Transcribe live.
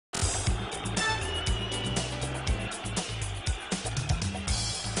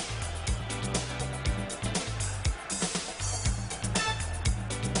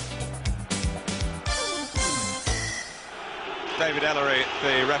David Ellery,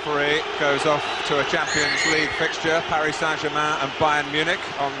 the referee, goes off to a Champions League fixture, Paris Saint-Germain and Bayern Munich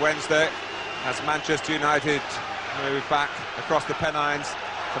on Wednesday, as Manchester United move back across the Pennines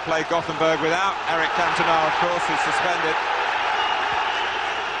to play Gothenburg without Eric Cantona, of course, who's suspended.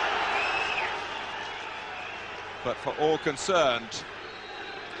 But for all concerned,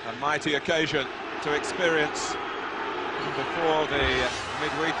 a mighty occasion to experience before the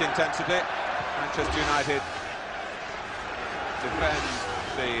midweek intensity. Manchester United defend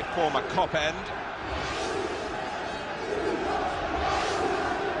the former Kop end.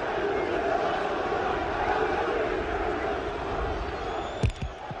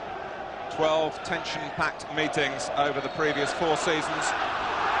 "12 tension-packed meetings over the previous 4 seasons.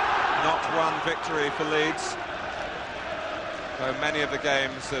 Not one victory for Leeds, though many of the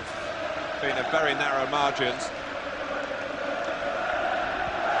games have been of very narrow margins.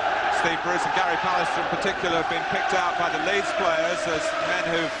 Steve Bruce and Gary Pallister in particular have been picked out by the Leeds players as men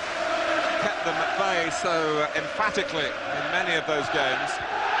who've kept them at bay so emphatically in many of those games.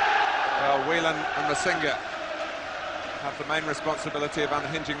 Well, Whelan and Masinga have the main responsibility of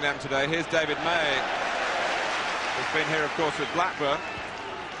unhinging them today. Here's David May, who's been here, of course, with Blackburn.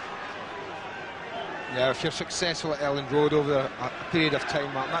 Yeah, if you're successful at Elland Road over a period of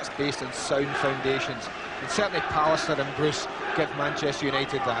time, Mark, that's based on sound foundations. And certainly Pallister and Bruce give Manchester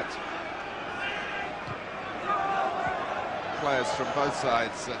United that. Players from both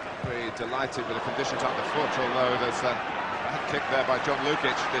sides be delighted with the conditions underfoot, although there's a bad kick there by John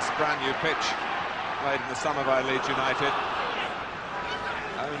Lukic. This brand new pitch played in the summer by Leeds United.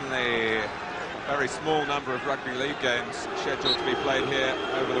 Only a very small number of rugby league games scheduled to be played here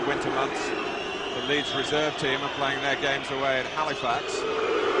over the winter months. The Leeds reserve team are playing their games away at Halifax,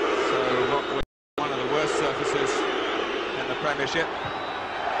 so what will be one of the worst surfaces in the Premiership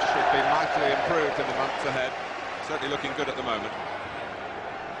should be mightily improved in the months ahead. Certainly looking good at the moment.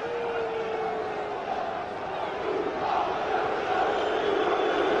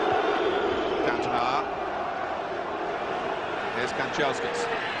 Cantona. Here's Kanchelskis.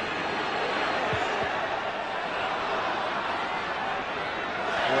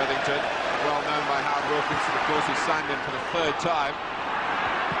 Worthington, well known by Howard Wilkinson, of course, he's signed in for the 3rd time.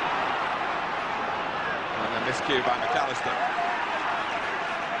 And a miscue by McAllister.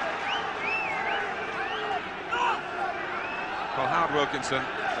 Well, Howard Wilkinson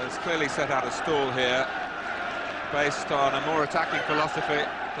has clearly set out a stall here based on a more attacking philosophy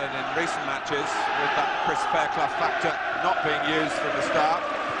than in recent matches, with that Chris Fairclough factor not being used from the start.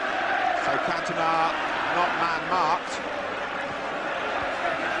 So Cantona not man-marked.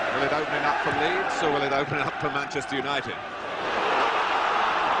 Will it open it up for Leeds, or will it open it up for Manchester United?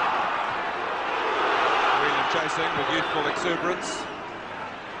 Whelan chasing with youthful exuberance.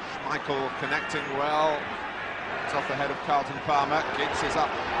 Schmeichel connecting well. It's off the head of Carlton Palmer. Giggs is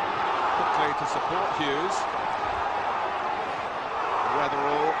up quickly to support Hughes.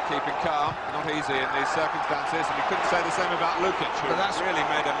 Weatherall keeping calm, not easy in these circumstances, and you couldn't say the same about Lukic, who really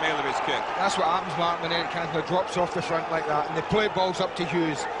made a meal of his kick. That's what happens, Mark, when Eric Cantona drops off the front like that, and they play balls up to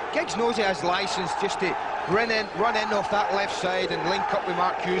Hughes. Giggs knows he has licence just to run in off that left side and link up with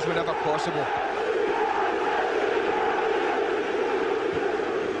Mark Hughes whenever possible.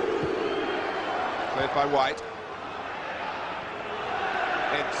 Cleared by White.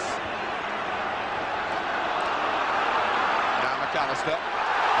 It's now McAllister.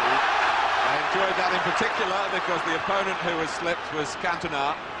 I enjoyed that in particular because the opponent who was slipped was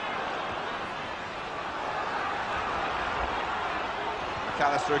Cantona.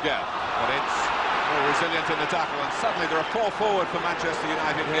 McAllister again, but it's more resilient in the tackle, and suddenly there are 4 forward for Manchester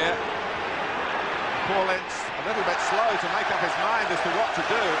United here. Paul Ince a little bit slow to make up his mind as to what to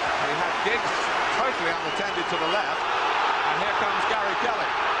do. He had Giggs totally unattended to the left. And here comes Gary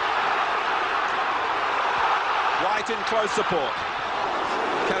Kelly. White in close support.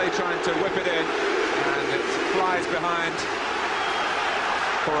 Kelly trying to whip it in, and it flies behind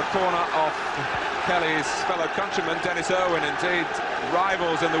for a corner off Kelly's fellow countryman, Dennis Irwin. Indeed,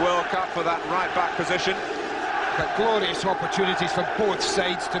 rivals in the World Cup for that right-back position. But glorious opportunities for both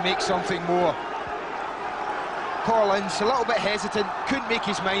sides to make something more. Paul Ince a little bit hesitant, couldn't make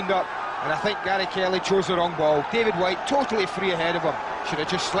his mind up. And I think Gary Kelly chose the wrong ball. David White totally free ahead of him. Should have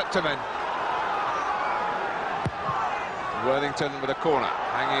just slipped him in. Worthington with a corner,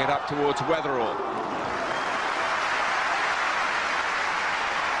 hanging it up towards Weatherall.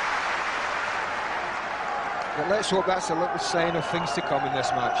 But let's hope that's a little sign of things to come in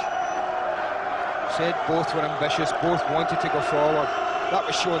this match. Said both were ambitious, both wanted to go forward. That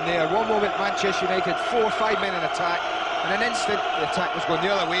was shown there. One moment Manchester United, 4 or 5 men in attack. In an instant, the attack was going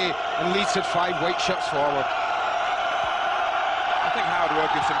the other way, and Leeds had 5 white shirts forward. Howard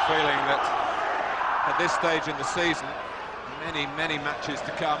Wilkinson feeling that at this stage in the season, many matches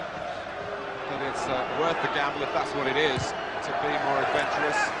to come, that it's worth the gamble, if that's what it is, to be more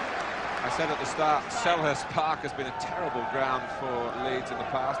adventurous. I said at the start, Selhurst Park has been a terrible ground for Leeds in the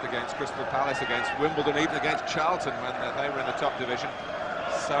past, against Crystal Palace, against Wimbledon, even against Charlton when they were in the top division.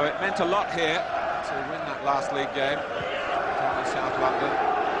 So it meant a lot here to win that last league game down in South London.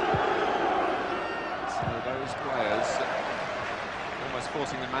 So those players almost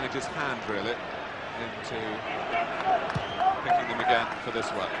forcing the manager's hand, really, into picking them again for this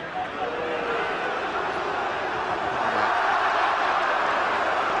one.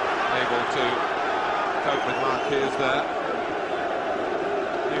 Able to cope with Mark Hughes there.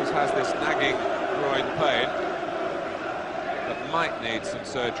 Hughes has this nagging groin pain that might need some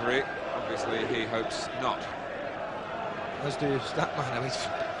surgery. Obviously, he hopes not. As do Statman. I mean,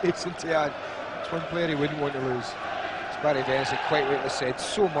 it's into it's one player he wouldn't want to lose. As Barry Dennis quite rightly said,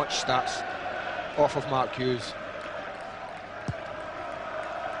 so much stats off of Mark Hughes.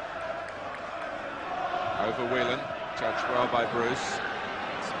 Over Whelan, judged well by Bruce.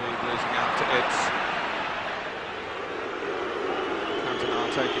 Speed losing out to Itz. Cantona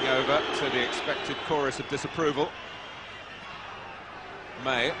taking over to the expected chorus of disapproval.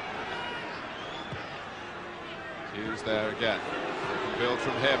 May. Hughes there again. They can build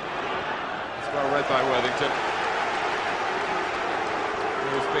from him. It's well read by Worthington,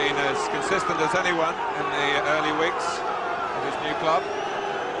 who's been as consistent as anyone in the early weeks of his new club.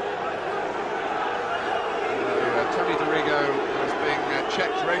 Tony Dorigo was being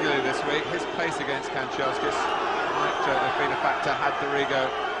checked regularly this week. His pace against Kanchelskis might have been a factor had Dorigo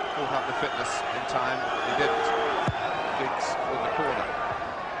pulled up the fitness in time. He didn't. Giggs with the corner.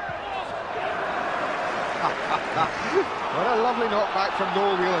 What a lovely knockback from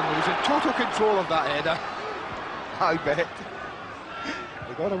Noel Whelan. He was in total control of that header. I bet.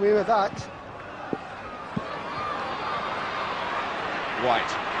 He got away with that.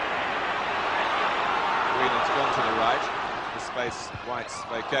 White. Whelan's gone to the right. The space White's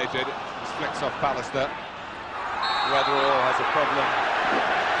vacated. Just flicks off Pallister. Weatherall has a problem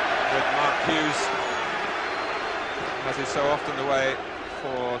with Mark Hughes, as is so often the way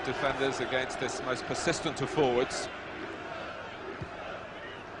for defenders against this most persistent of forwards.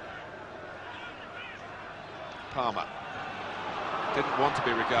 Palmer didn't want to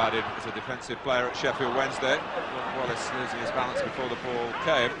be regarded as a defensive player at Sheffield Wednesday. Wallace losing his balance before the ball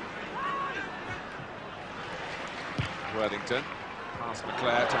came. Worthington, past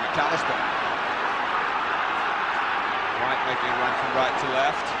McClare to McAllister. White making a run from right to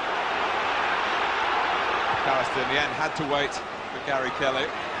left. McAllister in the end had to wait for Gary Kelly.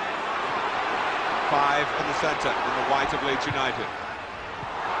 5 in the centre in the white of Leeds United.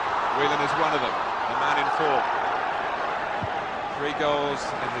 Whelan is one of them, the man in form. 3 goals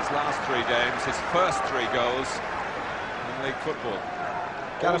in his last 3 games, his first 3 goals in league football.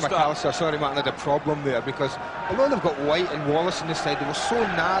 Gary McAllister, sorry Martin, had a problem there because although they've got White and Wallace on this side, they were so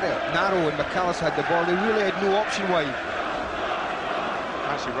narrow and McAllister had the ball, they really had no option wide.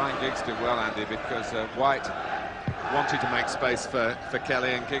 Actually, Ryan Giggs did well, Andy, because White wanted to make space for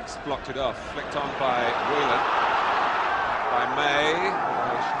Kelly and Giggs blocked it off. Flicked on by Whelan, by May,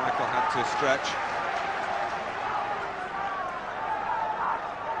 although Schmeichel had to stretch.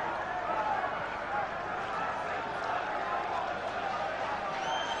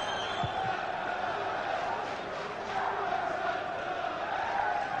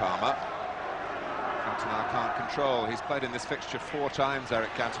 Palmer. Cantona can't control. He's played in this fixture 4 times,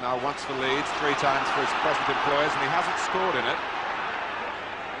 Eric Cantona, once for Leeds, 3 times for his present employers, and he hasn't scored in it.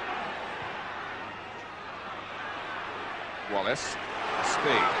 Wallace,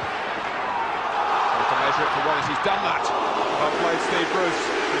 speed. To measure it for Wallace, he's done that. Well played, Steve Bruce,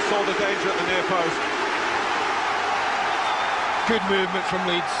 who saw the danger at the near post. Good movement from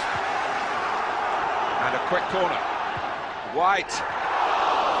Leeds. And a quick corner. White.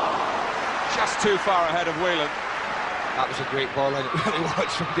 Just too far ahead of Whelan. That was a great ball, and it really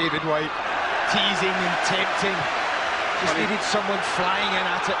was from David White. Teasing and tempting. Just needed someone flying in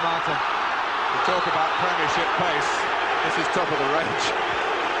at it, Martin. We talk about Premiership pace. This is top of the range.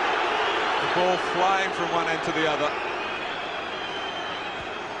 The ball flying from one end to the other.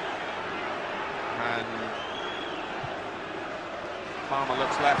 And Palmer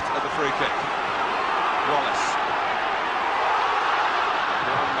looks left at the free kick. Wallace.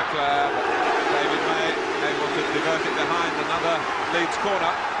 McClare, David May able to divert it behind another Leeds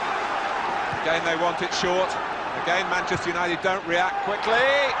corner. Again they want it short. Again Manchester United don't react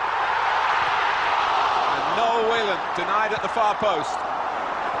quickly. And Noel Whelan denied at the far post.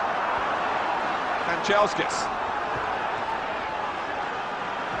 Kanchelskis.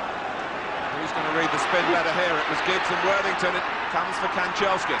 Who's going to read the spin better here? It was Giggs and Worthington. It comes for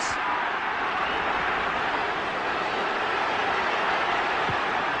Kanchelskis.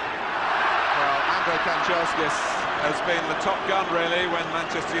 Well, Andrei Kanchelskis has been the top gun, really, when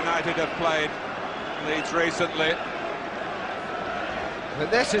Manchester United have played Leeds recently. But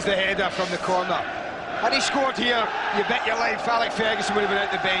this is the header from the corner. Had he scored here, you bet your life Alex Ferguson would have been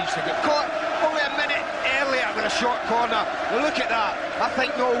out the bench. They got caught only a minute earlier with a short corner. Well, look at that. I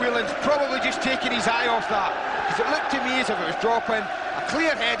think Noel Whelan's probably just taken his eye off that, because it looked to me as if it was dropping a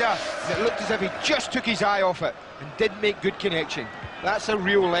clear header, and it looked as if he just took his eye off it and didn't make good connection. That's a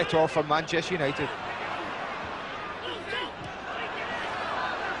real let-off for Manchester United.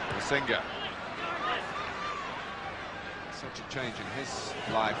 Singer. Such a change in his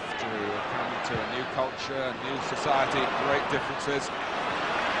life to come to a new culture, a new society, great differences.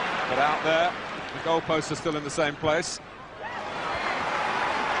 But out there, the goalposts are still in the same place.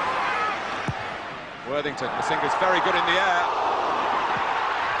 Worthington, Masinga's very good in the air.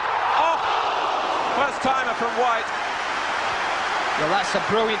 Oh! First timer from White. Well, that's a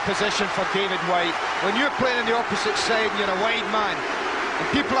brilliant position for David White. When you're playing on the opposite side and you're a wide man, and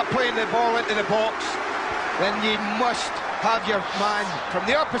people are playing the ball into the box, then you must have your man from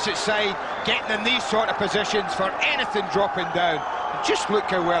the opposite side getting in these sort of positions for anything dropping down. Just look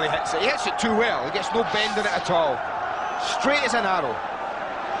how well he hits it. He hits it too well. He gets no bend in it at all. Straight as an arrow.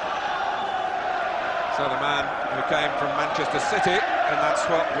 So the man who came from Manchester City in that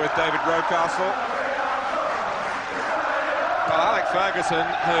swap with David Rocastle. Well, Alex Ferguson,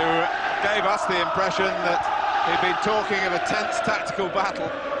 who gave us the impression that he'd been talking of a tense tactical battle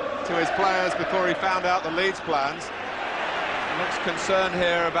to his players before he found out the Leeds plans. He looks concerned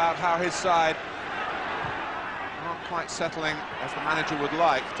here about how his side not quite settling as the manager would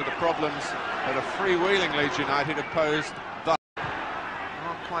like to the problems that a freewheeling Leeds United have posed thus.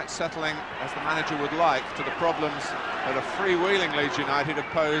 Not quite settling as the manager would like to the problems that a freewheeling Leeds United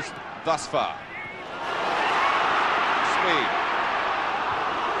have posed thus far. Speed.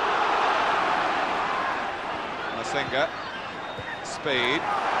 Masinga. Speed.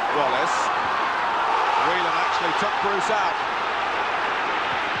 Wallace. Whelan actually took Bruce out.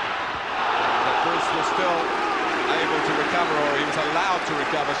 But Bruce was still able to recover, or he was allowed to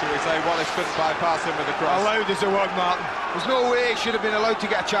recover, shall we say. Wallace couldn't bypass him with the cross. Allowed is the word, Martin. There's no way he should have been allowed to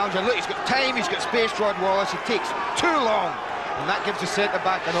get a challenge. And look, he's got time, he's got space, Rod Wallace. He takes too long, and that gives the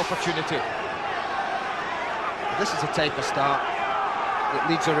centre-back an opportunity. This is the type of start that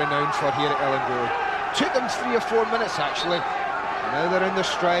Leeds are renowned for here at Elland Road. Took them 3 or 4 minutes, actually. Now they're in their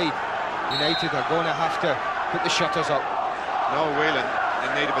stride. United are going to have to put the shutters up. Noel Whelan in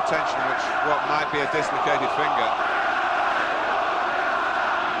need of attention, which what might be a dislocated finger.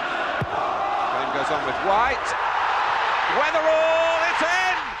 Game goes on with White. Weatherall, it's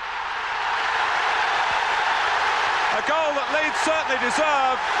in! A goal that Leeds certainly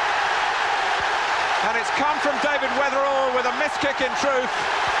deserve. And it's come from David Weatherall with a missed kick in truth,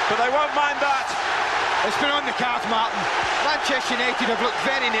 but they won't mind that. It's been on the cards, Martin. Manchester United have looked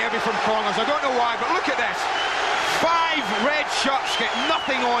very nervy from corners. I don't know why, but look at this. 5 red shirts get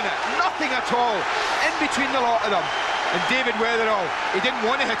nothing on it. Nothing at all. In between the lot of them. And David Weatherall, he didn't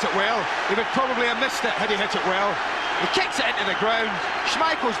want to hit it well. He would probably have missed it had he hit it well. He kicks it into the ground.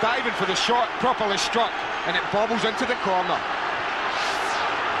 Schmeichel's diving for the shot, properly struck, and it bobbles into the corner.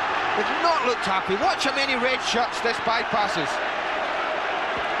 They've not looked happy. Watch how many red shirts this bypasses.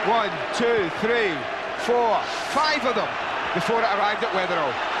 1, 2, 3, 4, 5 of them before it arrived at Weatherall.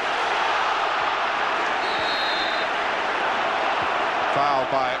 Foul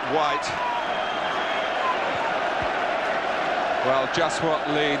by White. Well, just what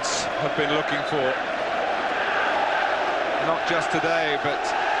Leeds have been looking for. Not just today, but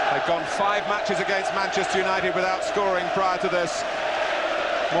they've gone 5 matches against Manchester United without scoring prior to this.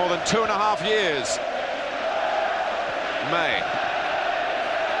 More than 2.5 years. May.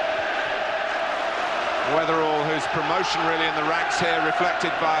 Weatherall, whose promotion really in the ranks here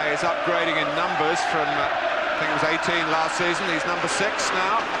reflected by his upgrading in numbers from, I think it was 18 last season. He's number 6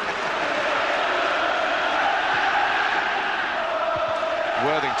 now.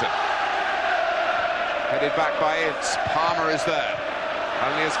 Worthington. Headed back by Ince. Palmer is there.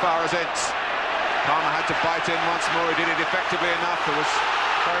 Only as far as Ince. Palmer had to bite in once more. He did it effectively enough. There was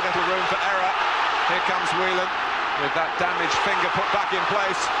very little room for error. Here comes Whelan with that damaged finger put back in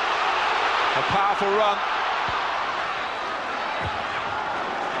place. A powerful run.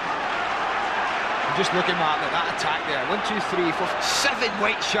 I'm just looking, Martin, at that attack there. 1, 2, 3, 4, 7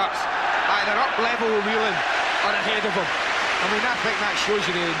 white shirts. Either up level with Whelan or ahead of him. I mean, I think that shows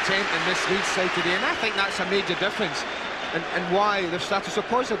you the intent in this Leeds side today, and I think that's a major difference. and why they've started so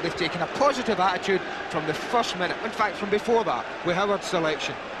positive. They've taken a positive attitude from the first minute, in fact from before that, with Howard's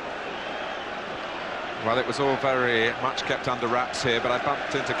selection. Well, it was all very much kept under wraps here, but I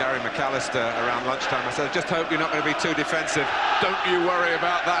bumped into Gary McAllister around lunchtime. I said, I just hope you're not going to be too defensive. Don't you worry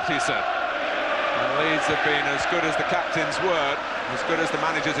about that, he said. And Leeds have been as good as the captain's word, as good as the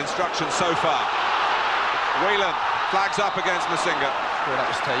manager's instructions so far. Whelan flags up against Masinga. Oh, that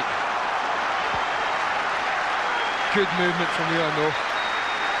was tight. Good movement from Whelan, though.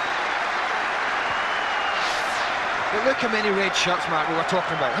 But look how many red shirts, Mark, we were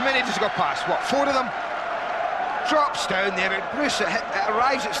talking about. How many just got past? What, 4 of them? Drops down there, but Bruce, it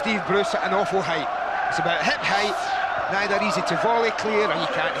arrives at Steve Bruce at an awful height. It's about hip height, neither easy to volley clear or you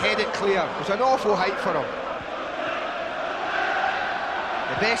can't head it clear. It was an awful height for him.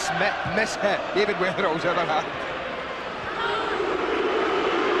 The best miss hit David Weatherall's ever had.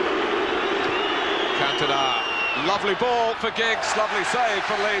 Cantona, lovely ball for Giggs, lovely save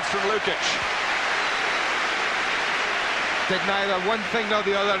for Leeds from Lukic. Did neither one thing nor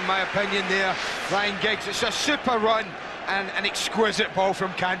the other, in my opinion, there. Ryan Giggs, it's a super run and an exquisite ball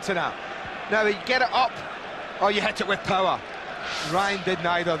from Cantona. Now, you get it up or you hit it with power. Ryan did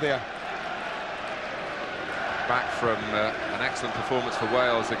neither there. Back from an excellent performance for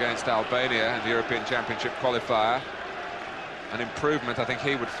Wales against Albania in the European Championship qualifier. An improvement, I think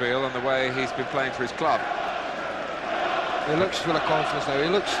he would feel, on the way he's been playing for his club. He looks full of confidence now. He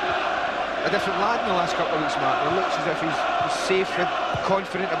looks a different lad in the last couple of weeks, Mark. He looks as if he's safe and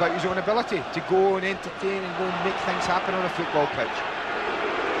confident about his own ability to go and entertain and go and make things happen on a football pitch.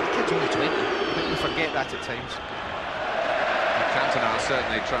 The kid's only 20. I think we forget that at times. Cantona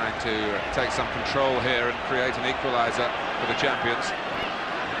certainly trying to take some control here and create an equaliser for the champions.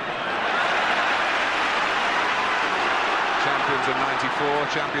 Champions in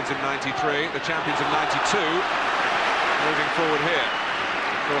 94, champions in 93, the champions in 92 moving forward here.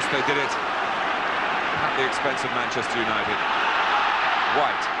 Of course they did it at the expense of Manchester United.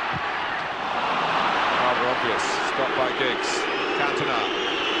 White. Rather obvious. Stopped by Giggs. Cantona.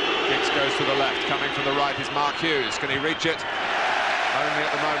 Giggs goes to the left. Coming from the right is Mark Hughes. Can he reach it? Only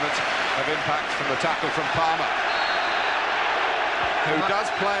at the moment of impact from the tackle from Palmer, who does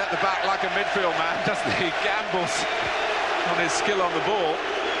play at the back like a midfield man, doesn't he? Gambles on his skill on the ball.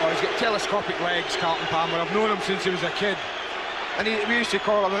 Oh, he's got telescopic legs, Carlton Palmer. I've known him since he was a kid. And we used to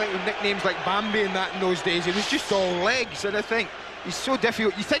call him, I think, with nicknames like Bambi and that in those days. He was just all legs, and I think he's so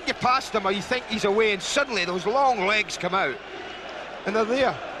difficult. You think you passed him or you think he's away, and suddenly those long legs come out. And they're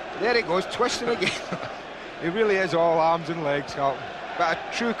there. There he goes, twisting again. He really is all arms and legs, Carlton. But a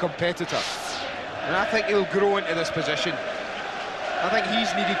true competitor. And I think he'll grow into this position. I think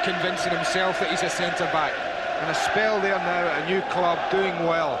he's needed convincing himself that he's a centre-back. And a spell there now at a new club, doing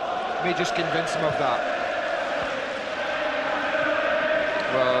well, may just convince him of that.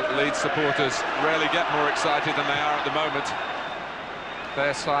 Well, Leeds supporters rarely get more excited than they are at the moment.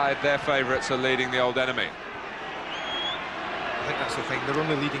 Their side, their favourites, are leading the old enemy. I think that's the thing, they're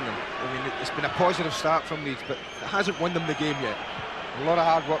only leading them. I mean, it's been a positive start from Leeds, but it hasn't won them the game yet. A lot of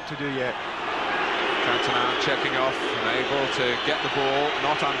hard work to do yet. Cantona checking off and able to get the ball,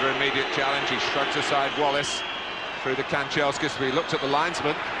 not under immediate challenge. He shrugs aside Wallace through the Kanchelskis. We looked at the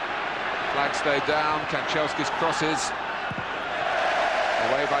linesman. Flag stayed down. Kanchelskis crosses.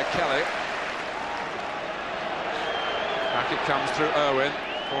 Away by Kelly. Back it comes through Irwin,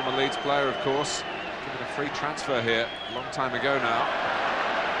 former Leeds player, of course. Given a free transfer here a long time ago now.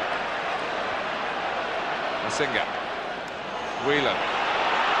 Masinga. Whelan.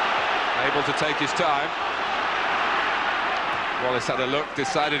 Able to take his time. Wallace had a look,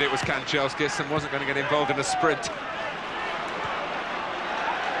 decided it was Kanchelskis and wasn't going to get involved in a sprint.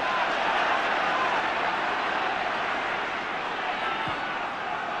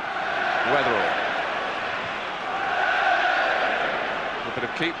 Weatherall. A bit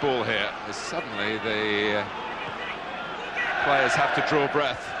of keep ball here, as suddenly the players have to draw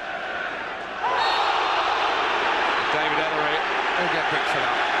breath. David Ellery. He'll get picked for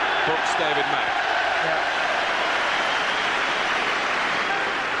that. Books David Mack. Yeah.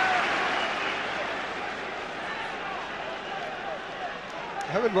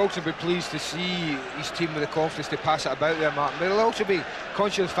 Howard will also be pleased to see his team with the confidence to pass it about there, Martin. But he'll also be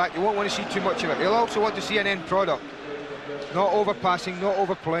conscious of the fact he won't want to see too much of it. He'll also want to see an end product. Not overpassing, not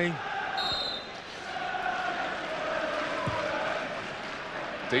overplaying.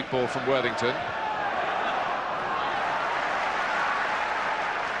 Deep ball from Worthington.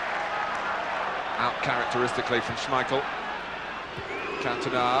 Out characteristically from Schmeichel.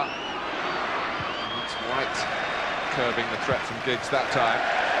 Cantona. That's White curbing the threat from Giggs that time.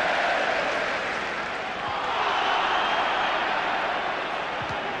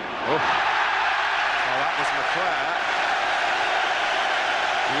 Oh. Well, that was McClare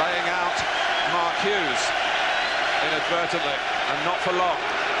laying out Mark Hughes inadvertently, and not for long.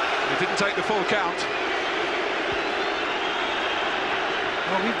 He didn't take the full count.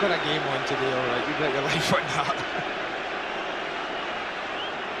 Well, we've got a game on today, all right. You bet your life on that.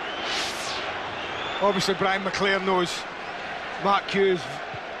 Obviously, Brian McClare knows Mark Hughes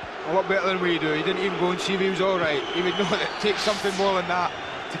a lot better than we do. He didn't even go and see if he was all right. He would know that it takes something more than that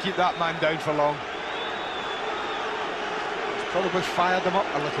to keep that man down for long. It's probably fired him up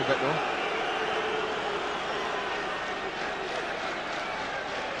a little bit, though.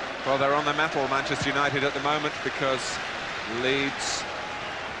 Well, they're on the metal, Manchester United, at the moment, because Leeds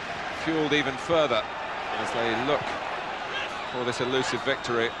fueled even further as they look for this elusive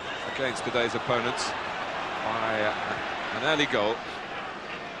victory against today's opponents by an early goal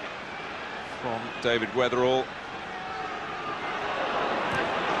from David Weatherall.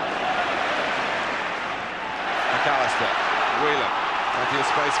 McAllister, Whelan, plenty of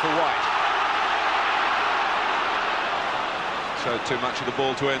space for White. Showed too much of the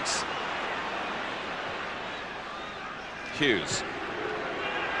ball to Ince. Hughes.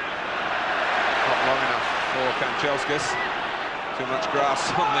 Not long enough for Kanchelskis. Too much grass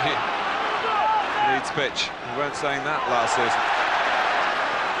on the Leeds pitch. We weren't saying that last season.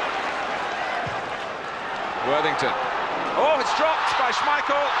 Worthington. Oh, it's dropped by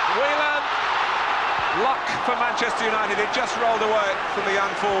Schmeichel. Whelan. Luck for Manchester United. It just rolled away from the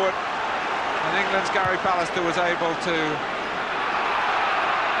young forward. And England's Gary Pallister was able to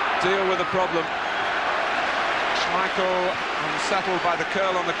deal with the problem. Schmeichel unsettled by the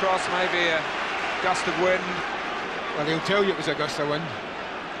curl on the cross, maybe a gust of wind. Well, he'll tell you it was a gust of wind.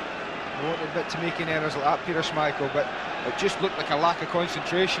 I won't admit to making errors like that, Peter Schmeichel, but it just looked like a lack of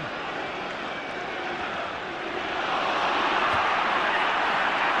concentration.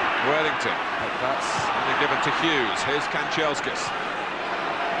 Worthington, but that's only given to Hughes. Here's Kanchelskis.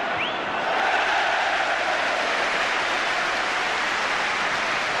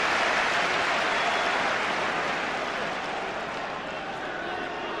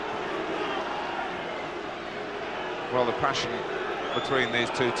 Well, the passion between these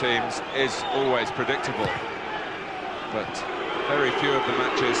two teams is always predictable, but very few of the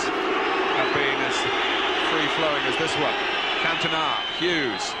matches have been as free-flowing as this one. Cantona,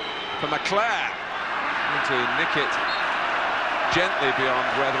 Hughes, for McClare, to nick it gently beyond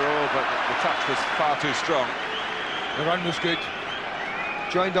Weatherall, but the touch was far too strong. The run was good.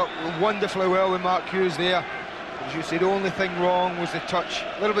 Joined up wonderfully well with Mark Hughes there. As you say, the only thing wrong was the touch.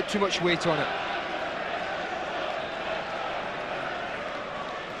 A little bit too much weight on it.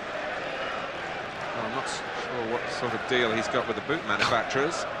 I'm not sure what sort of deal he's got with the boot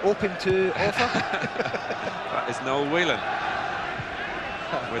manufacturers. Open to offer? That is Noel Whelan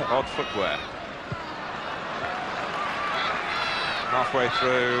with odd footwear. Halfway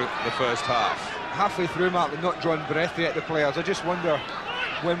through the first half. Halfway through, Mark, we've not drawn breath yet, the players. I just wonder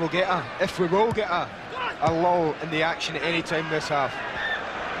when we'll get if we will get a lull in the action at any time this half.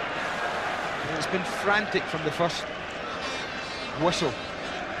 And it's been frantic from the first whistle.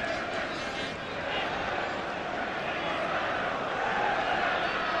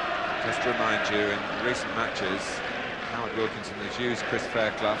 Just to remind you, in recent matches, Howard Wilkinson has used Chris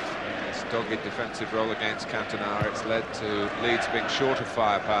Fairclough in this dogged defensive role against Cantona. It's led to Leeds being short of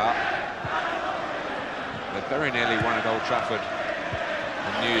firepower. They very nearly won at Old Trafford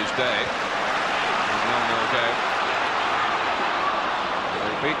on New Year's Day. 0-0 game. They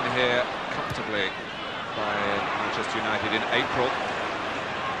were beaten here comfortably by Manchester United in April,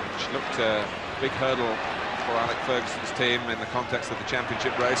 which looked a big hurdle for Alec Ferguson's team in the context of the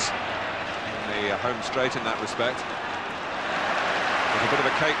championship race. The home straight in that respect. There's a bit of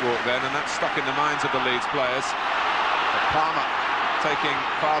a cakewalk then, and that's stuck in the minds of the Leeds players. But Palmer taking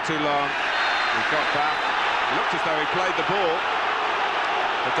far too long. He got back. It looked as though he played the ball,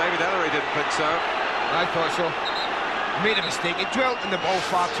 but David Ellery didn't think so. I thought so. Made a mistake. He dwelt in the ball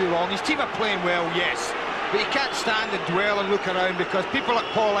far too long. His team are playing well, yes, but you can't stand and dwell and look around, because people like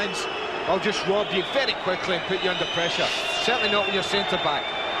Paul Ince will just rob you very quickly and put you under pressure. Certainly not when you're centre-back.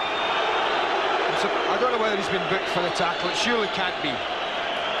 So I don't know whether he's been booked for the tackle. It surely can't be.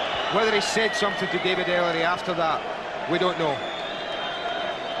 Whether he said something to David Ellery after that, we don't know.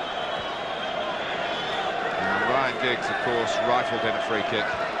 And Ryan Giggs, of course, rifled in a free kick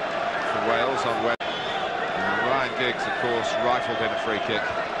for Wales on Wednesday. Ryan Giggs, of course, rifled in a free kick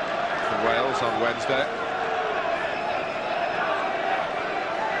for Wales on Wednesday.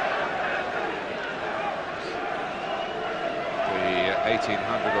 The 1,800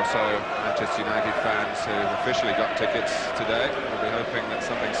 or so Manchester United fans who officially got tickets today will be hoping that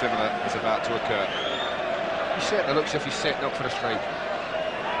something similar is about to occur. He certainly looks as if he's setting up for a strike.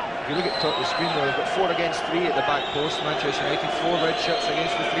 If you look at the top of the screen there, they've got 4 against 3 at the back post, Manchester United, 4 red shirts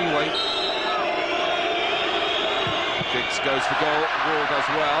against the 3 white. Giggs goes for goal, Wall does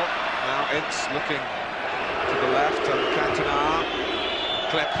well. Now Ince looking to the left, and Cantona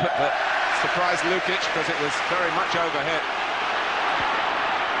clip that surprised Lukic because it was very much overhit.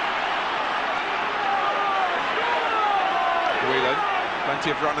 Whelan,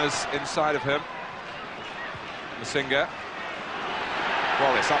 plenty of runners inside of him. Masinga.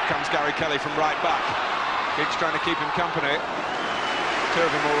 Wallace, up comes Gary Kelly from right back. Giggs trying to keep him company. 2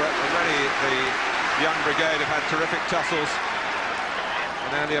 of them already, the young brigade, have had terrific tussles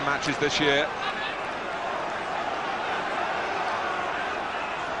in earlier matches this year.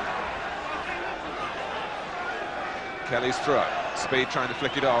 Kelly's throw. Speed trying to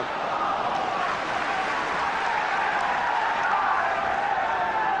flick it on.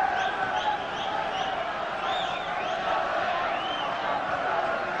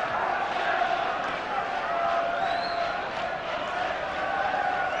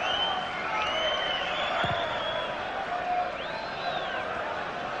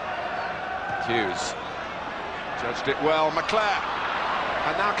 Hughes judged it well, McClare,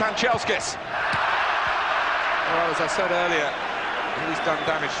 and now Kanchelskis. Well, as I said earlier, he's done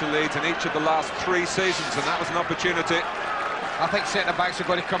damage to Leeds in each of the last 3 seasons, and that was an opportunity. I think centre-backs are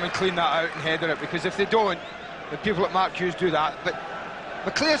going to come and clean that out and header it, because if they don't, the people like Mark Hughes do that. But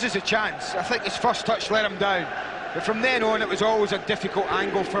McClare's is a chance. I think his first touch let him down, but from then on it was always a difficult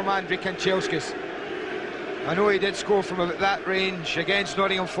angle from Andrei Kanchelskis. I know he did score from about that range against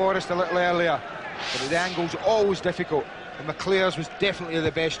Nottingham Forest a little earlier, but the angle's always difficult, and McClare's was definitely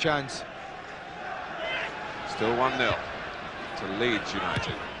the best chance. Still 1-0 to Leeds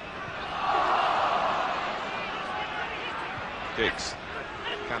United. Giggs,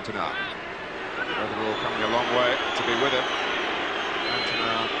 Cantona. Weatherall coming a long way to be with him.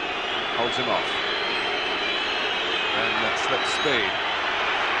 Cantona holds him off. And slips Speed.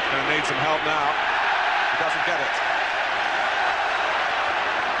 Going to need some help now. He doesn't get it.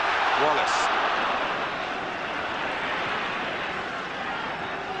 Wallace.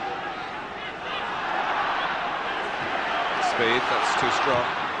 Speed, that's too strong.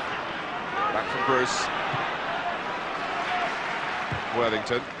 Back from Bruce.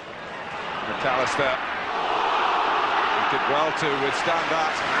 Worthington. McAllister. He did well to withstand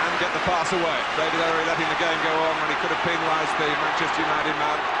that and get the pass away. David Ellery letting the game go on when he could have penalised the Manchester United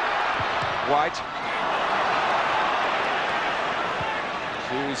man. White.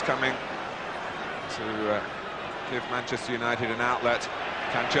 Hughes coming to give Manchester United an outlet.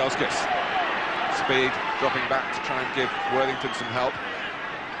 Kanchelskis. Speed dropping back to try and give Worthington some help.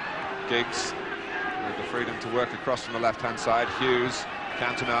 Giggs with the freedom to work across from the left-hand side. Hughes,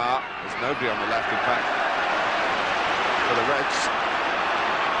 Cantona. There's nobody on the left, in fact, for the Reds.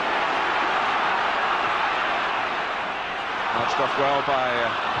 Nudged off well by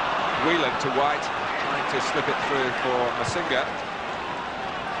Whelan to White, trying to slip it through for Masinga.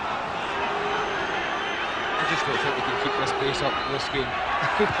 I just don't think we can keep this pace up in this game.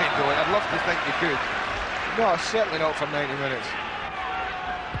 I'd love to think we could. No, certainly not for 90 minutes.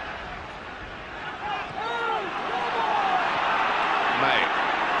 May.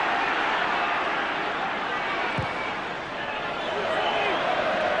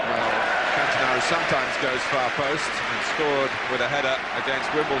 Well, Cantona sometimes goes far post and scored with a header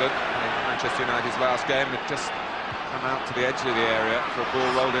against Wimbledon in Manchester United's last game. Had just come out to the edge of the area for a ball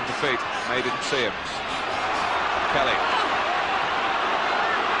rolled into feet. May didn't see him. Kelly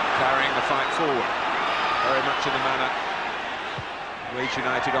carrying the fight forward, very much in the manner of Leeds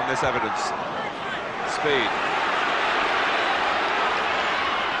United on this evidence. Speed.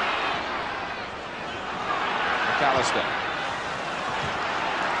 McAllister.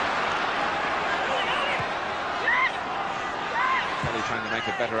 Kelly trying to make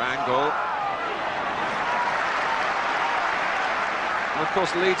a better angle. And of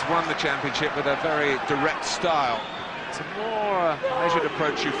course, Leeds won the championship with a very direct style. It's a more measured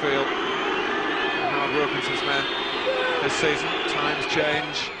approach, you feel, from Howard Wilkinson's men this season. Times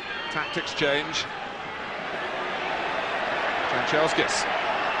change, tactics change. Kanchelskis.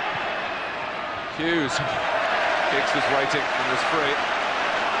 Hughes. Giggs was waiting and was free.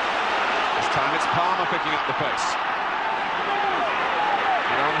 This time it's Palmer picking up the pace.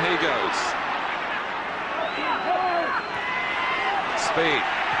 And on he goes. Speed.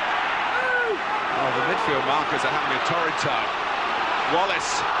 Oh, the midfield markers are having a torrid time.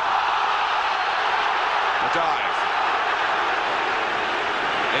 Wallace. A dive.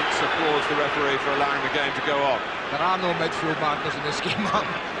 Ince applauds the referee for allowing the game to go on. There are no midfield markers in this game, Mark.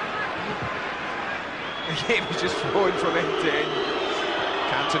 The game is just flowing from end to end.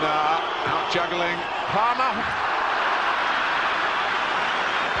 Cantona out juggling Palmer.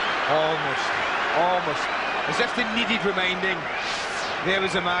 Almost. As if they needed reminding. There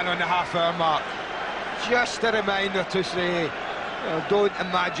was a man on the half-hour mark. Just a reminder to say, don't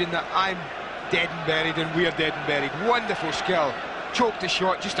imagine that I'm dead and buried and we're dead and buried. Wonderful skill. Choked the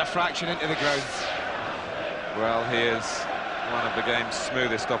shot just a fraction into the ground. Well, he is one of the game's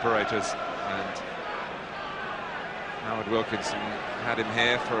smoothest operators, and Howard Wilkinson had him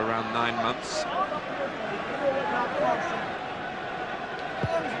here for around 9 months.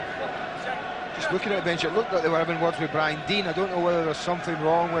 Just looking at the bench, it looked like they were having words with Brian Deane. I don't know whether there's something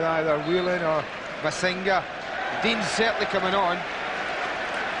wrong with either Whelan or Masinga. Deane's certainly coming on.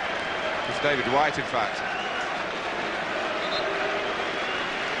 It's David White, in fact.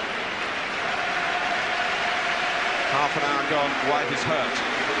 Half an hour gone, White is hurt.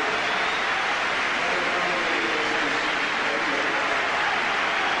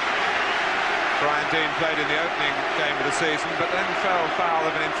 Brian Deane played in the opening game of the season, but then fell foul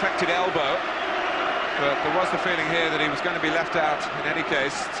of an infected elbow. But there was the feeling here that he was going to be left out in any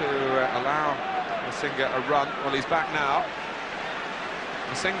case to allow Masinga a run. Well, he's back now.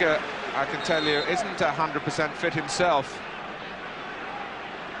 Masinga, I can tell you, isn't 100% fit himself.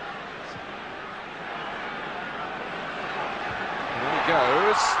 There he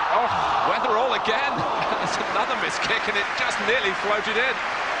goes. Oh, Weatherall again. That's another missed kick, and it just nearly floated in.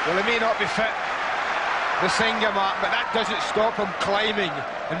 Well, he may not be fit, Masinga, Mark, but that doesn't stop him climbing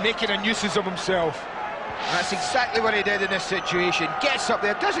and making a nuisance of himself. And that's exactly what he did in this situation. Gets up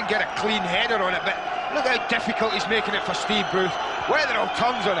there, doesn't get a clean header on it, but look how difficult he's making it for Steve Bruce. Weatherall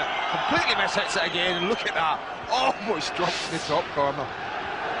turns on it, completely mishits it again, and look at that. Almost drops in the top corner.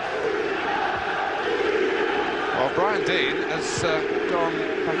 Well, Brian Deane has gone,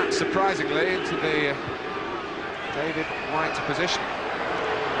 perhaps surprisingly, into the David White position,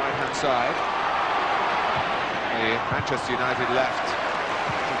 right-hand side. The Manchester United left,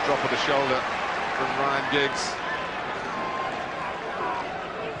 a drop of the shoulder from Ryan Giggs.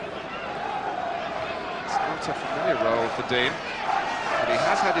 It's not a familiar role for Deane, but he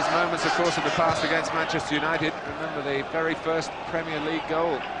has had his moments, of course, in the past against Manchester United. Remember the very first Premier League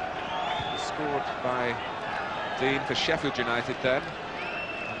goal scored by Deane for Sheffield United then,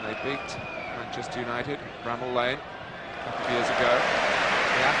 and they beat Manchester United, Bramall Lane, a couple of years ago.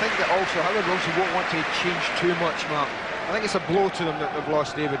 Yeah, I think that also Howard Wilson won't want to change too much, Mark. I think it's a blow to them that they've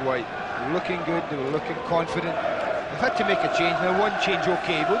lost David White. They were looking good, they were looking confident. They've had to make a change. Now, one change,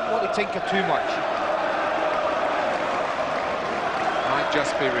 OK, wouldn't want to tinker too much. Might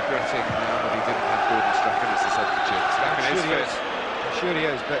just be regretting now that he didn't have Gordon Strachan as a substitute. Strachan is fit. I'm sure he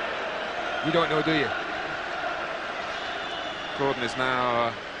is, but you don't know, do you? Gordon is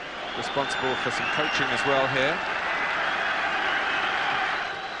now responsible for some coaching as well here.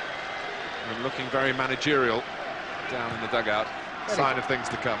 And looking very managerial down in the dugout. Sign of things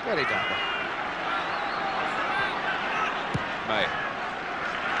to come. Very dapper. May.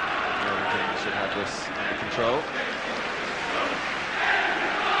 Everything should have this under control.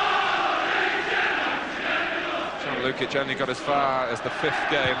 John Lukic only got as far as the 5th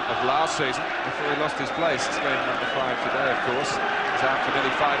game of last season before he lost his place. It's game number 5 today, of course. He's out for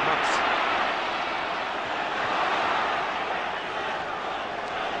nearly 5 months.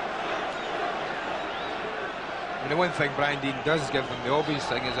 The one thing Brian Deane does give them, the obvious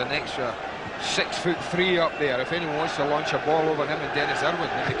thing, is an extra 6'3" up there. If anyone wants to launch a ball over him and Dennis Irwin,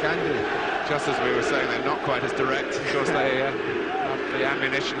 then they can do. Just as we were saying, they're not quite as direct. Of course, they have the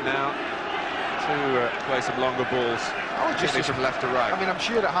ammunition now to play some longer balls, just from left to right. I mean, I'm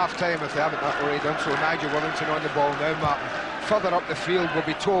sure at half-time, if they haven't already done so, Nigel Wellington on the ball now, Martin. Further up the field, will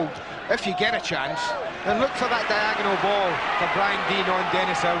be told, if you get a chance, then look for that diagonal ball for Brian Deane on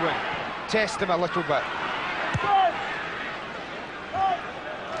Dennis Irwin. Test him a little bit.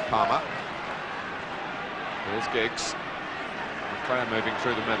 Palmer. Here's Giggs. McClare moving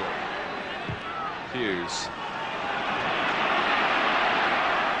through the middle. Hughes.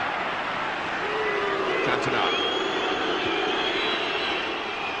 Cantona.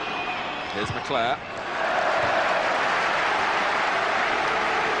 Here's McClare.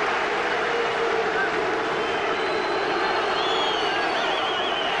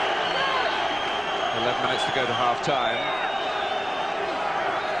 Minutes to go to half-time.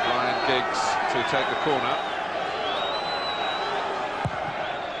 Ryan Giggs to take the corner.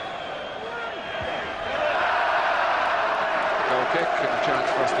 Goal kick and a chance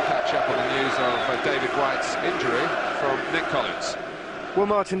for us to catch up on the news of David White's injury from Nick Collins. Well,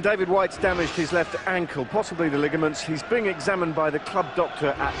 Martin, David White's damaged his left ankle, possibly the ligaments. He's being examined by the club doctor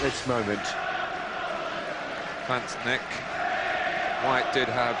at this moment. Thanks, Nick. White did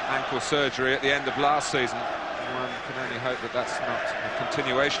have ankle surgery at the end of last season. One can only hope that that's not a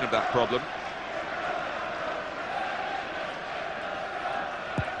continuation of that problem.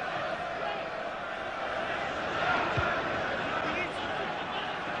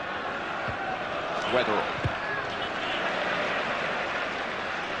 Weatherall.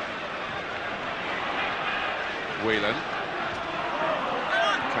 Whelan.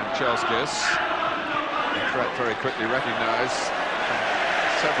 Kanchelskis. The threat very quickly recognised.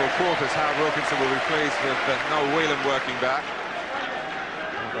 Several quarters, Howard Wilkinson will be pleased with Noel Whelan working back.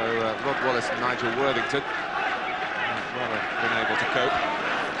 Although Rod Wallace and Nigel Worthington have rather been able to cope.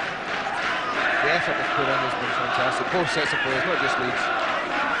 The effort they've put in has been fantastic. Both sets of players, not just Leeds.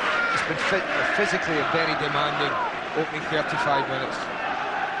 It's been physically and very demanding opening 35 minutes.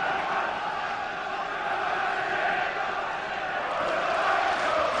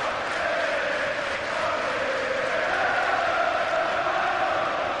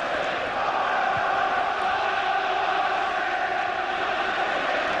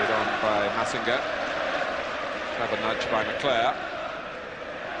 By Massinger. Clever nudge by McClare.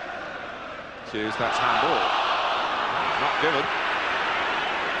 Hughes, that's handball. Not given.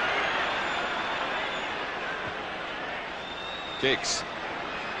 Giggs.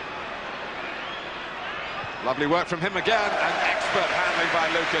 Lovely work from him again, and expert handling by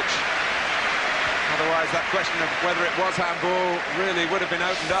Lukic. Otherwise, that question of whether it was handball really would have been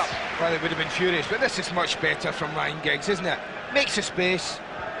opened up. Well, it would have been furious, but this is much better from Ryan Giggs, isn't it? Makes a space,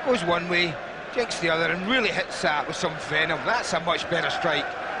 goes one way, jinks the other, and really hits that with some venom. That's a much better strike.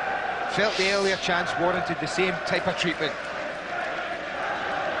 Felt the earlier chance warranted the same type of treatment.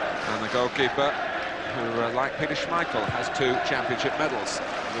 And the goalkeeper, who, like Peter Schmeichel, has 2 championship medals.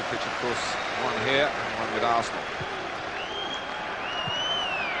 Lukic, of course, one here and one with Arsenal.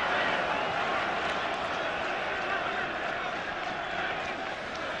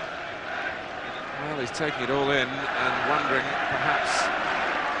 Well, he's taking it all in and wondering, perhaps,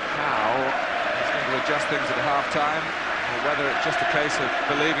 how he's going to adjust things at half-time, or whether it's just a case of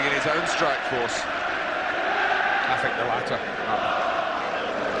believing in his own strike force. I think the latter.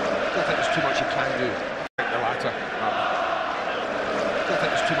 I don't think there's too much he can do. I think the latter. I don't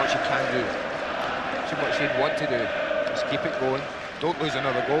think there's too much he can do. Too much he'd want to do. Just keep it going. Don't lose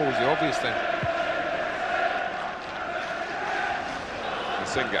another goal is the obvious thing.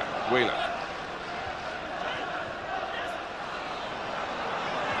 Singer, Whelan.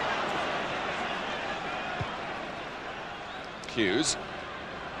 Hughes.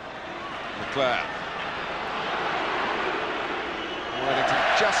 McClare. Worthington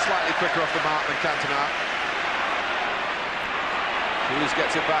just slightly quicker off the mark than Cantona. Hughes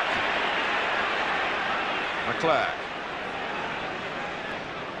gets it back. McClare.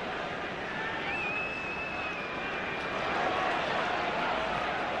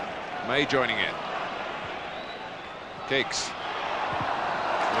 May joining in. Giggs. A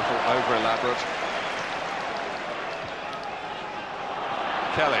little over-elaborate.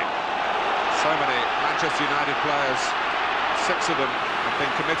 Kelly. So many Manchester United players, 6 of them have been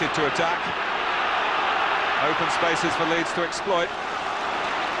committed to attack. Open spaces for Leeds to exploit.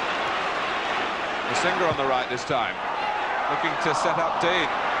 The Singer on the right this time, looking to set up Dean.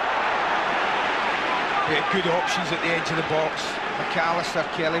 Yeah, good options at the edge of the box. McAllister,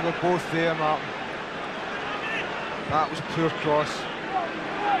 Kelly were both there, Martin. That was a poor cross.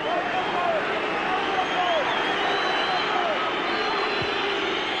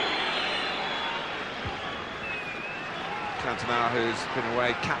 Cantona, who's been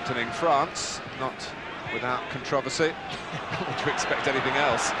away captaining France, not without controversy. Would you expect anything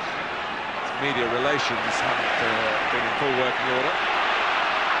else? Media relations haven't been in full working order.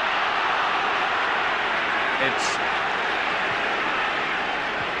 It's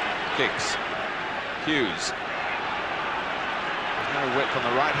Giggs. Hughes. There's no width on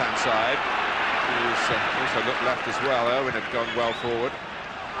the right-hand side. Hughes also looked left as well. Irwin had gone well forward.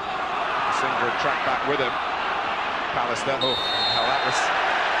 Singer had tracked back with him. Pallister, oh, hell, that was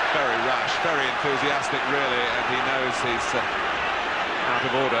very rash, very enthusiastic, really, and he knows he's out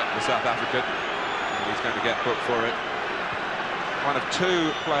of order, the South African, and he's going to get booked for it. One of 2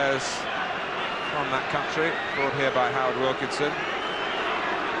 players from that country, brought here by Howard Wilkinson.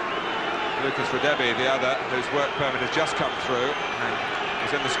 Lucas Radebi, the other, whose work permit has just come through, and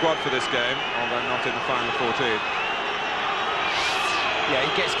is in the squad for this game, although not in the final 14. Yeah,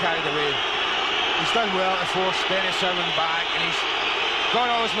 he gets carried away. He's done well to force Dennis Irwin back, and he's got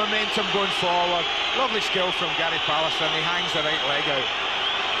all his momentum going forward. Lovely skill from Gary Pallister, and he hangs the right leg out.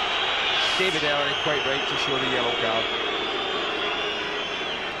 David Ellery quite right to show the yellow card.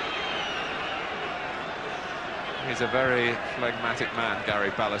 He's a very phlegmatic man,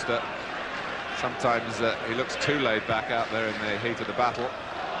 Gary Pallister. Sometimes he looks too laid back out there in the heat of the battle.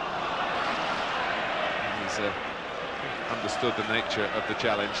 He's understood the nature of the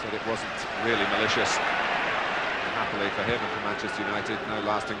challenge, that it wasn't really malicious. And happily for him and for Manchester United, no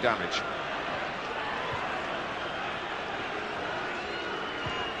lasting damage.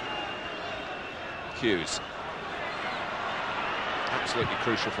 Hughes. Absolutely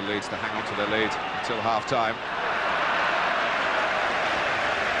crucial for Leeds to hang on to their lead until half-time.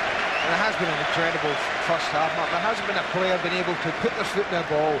 There has been an incredible first half, Mark. There hasn't been a player been able to put their foot in their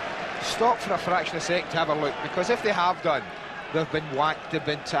ball, stop for a fraction of a second to have a look, because if they have done, they've been whacked, they've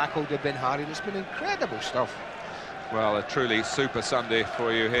been tackled, they've been harried. It's been incredible stuff. Well, a truly super Sunday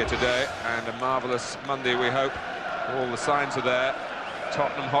for you here today, and a marvellous Monday, we hope. All the signs are there.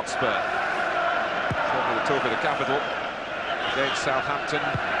 Tottenham Hotspur, certainly the talk of the capital, against Southampton.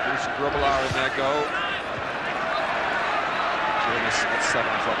 Bruce Grobbelaar in their goal. Join us at 7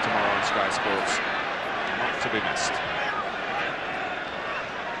 o'clock tomorrow on Sky Sports. Not to be missed.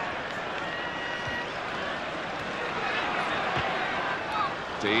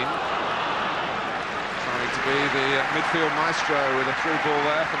 Dean trying to be the midfield maestro with a through ball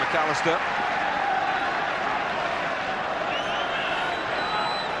there for McAllister.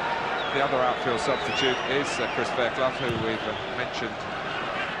 The other outfield substitute is Chris Fairclough, who we've mentioned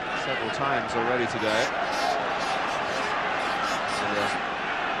several times already today.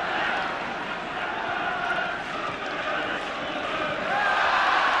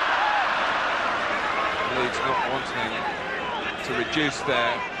 Leeds not wanting to reduce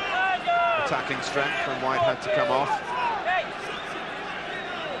their attacking strength, and White had to come off.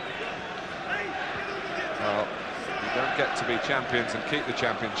 Well, you don't get to be champions and keep the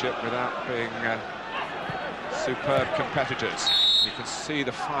championship without being superb competitors. You can see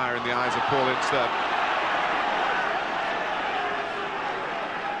the fire in the eyes of Paul Ince.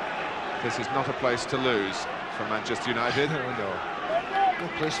 This is not a place to lose for Manchester United. No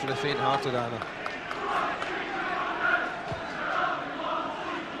place for the faint-hearted, Anna.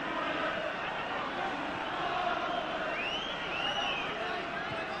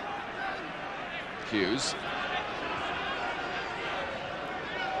 Hughes.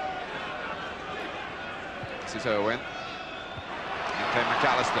 This is Irwin. And then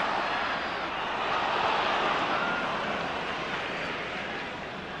McAllister.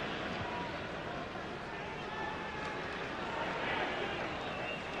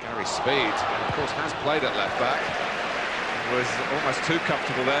 Gary Speed, of course, has played at left back. Was almost too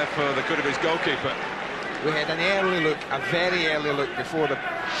comfortable there for the good of his goalkeeper. We had an early look, a very early look before the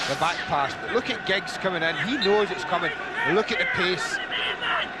back pass. But look at Giggs coming in. He knows it's coming. Look at the pace.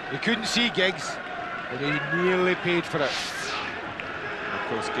 He couldn't see Giggs, but he nearly paid for it. And of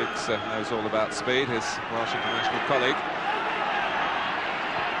course, Giggs knows all about speed, his Welsh international colleague.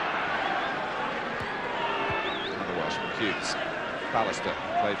 Another Welshman, Hughes. Pallister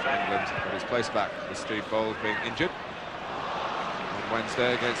played for England, but his place back with Steve Bold being injured on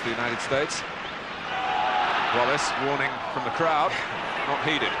Wednesday against the United States. Wallace, warning from the crowd, not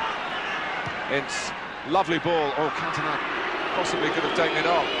heeded. Ince, lovely ball. Oh, Cantona possibly could have taken it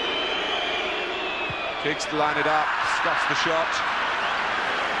on. Giggs to line it up, scuffs the shot.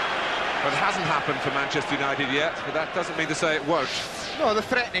 But it hasn't happened for Manchester United yet, but that doesn't mean to say it won't. No, they're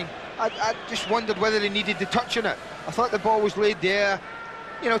threatening. I just wondered whether they needed the touch on it. I thought the ball was laid there,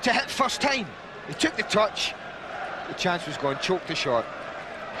 you know, to hit first time. They took the touch, the chance was gone, choked the shot.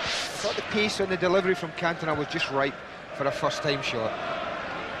 I thought the pace on the delivery from Cantona was just right for a first-time shot.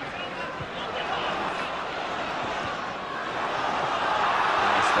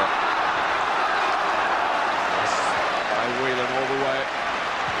 Nice by Whelan all the way.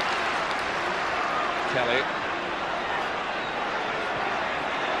 Kelly.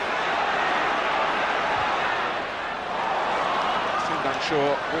 Seemed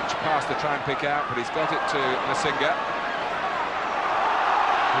unsure which pass to try and pick out, but he's got it to Masinga.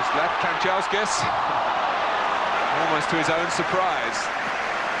 Who's left Kanchelskis, almost to his own surprise.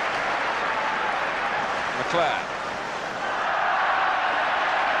 McClare.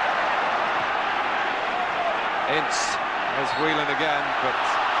 Ince, there's Whelan again, but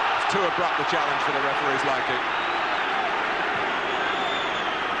it's too abrupt a challenge for the referee's liking.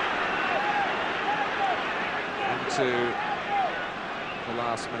 Into the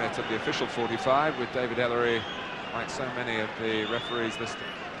last minute of the official 45 with David Ellery, like so many of the referees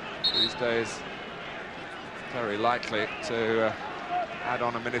these days, very likely to add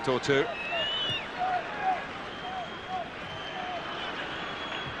on a minute or two.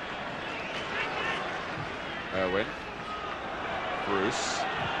 Irwin. Bruce.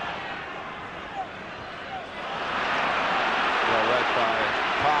 Well read by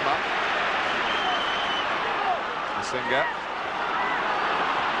Palmer. Masinga.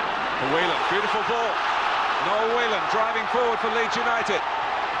 Whelan, beautiful ball. Noel Whelan driving forward for Leeds United.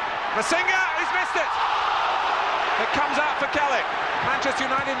 Masinga, he's missed it! It comes out for Kelly. Manchester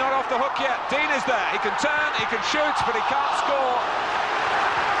United not off the hook yet. Dean is there. He can turn, he can shoot, but he can't score.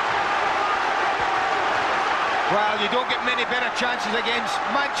 Well, you don't get many better chances against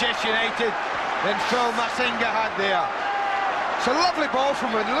Manchester United than Phil Masinga had there. It's a lovely ball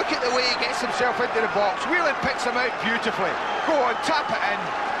from him. Look at the way he gets himself into the box. Whelan picks him out beautifully. Go on, tap it in.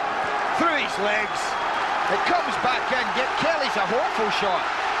 Through his legs. It comes back in. Kelly's a hopeful shot.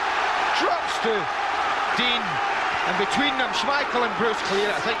 Drops to Dean. And between them, Schmeichel and Bruce clear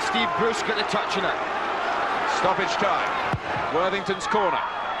it. I think Steve Bruce got the touch on it. Stoppage time. Worthington's corner.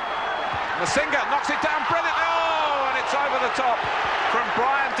 Masinga knocks it down brilliantly. Oh, and it's over the top from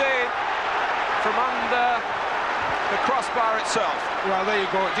Brian Dean from under the crossbar itself. Well, there you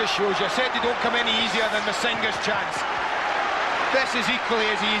go. It just shows you. I said they don't come any easier than Masinga's chance. This is equally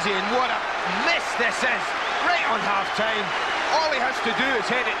as easy, and what a miss this is. Right on half-time. All he has to do is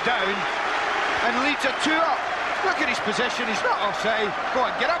head it down, and Leeds are 2 up. Look at his position. He's not offside. Go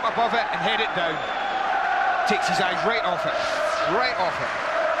on, get up above it and head it down. Takes his eyes right off it. Right off it.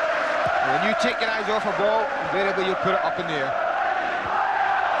 When you take your eyes off a ball, invariably you'll put it up in the air.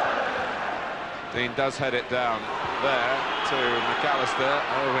 Dean does head it down there to McAllister.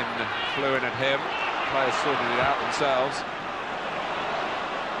 Owen flew in at him. Players sorted it out themselves.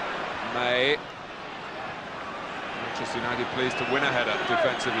 May. Manchester United pleased to win a header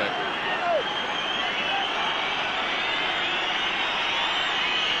defensively.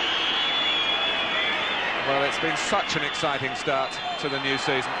 Well, it's been such an exciting start to the new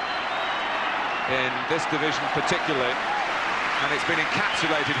season, in this division particularly, and it's been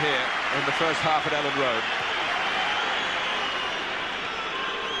encapsulated here in the first half at Ellen Road.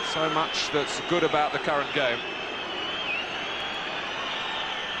 So much that's good about the current game.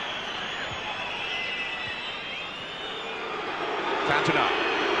 Cantona.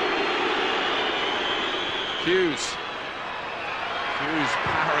 Hughes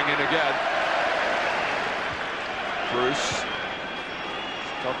powering in again. Bruce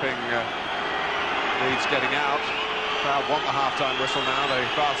stopping Leeds getting out. Crowd want the half-time whistle now, the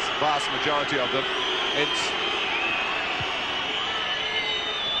vast majority of them. It's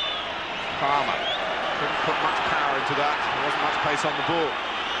Palmer. Couldn't put much power into that. There wasn't much pace on the ball.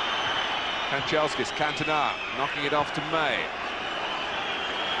 Kanchelskis, Cantona knocking it off to May.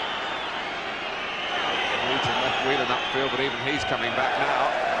 Leeds have left Whelan upfield, but even he's coming back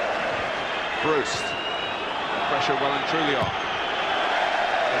now. Bruce. Pressure well and truly on.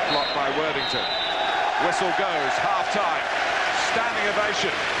 Blocked by Worthington. Whistle goes, half-time. Standing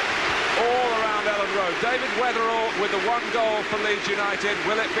ovation all around Ellen Road. David Weatherall with the 1 goal for Leeds United.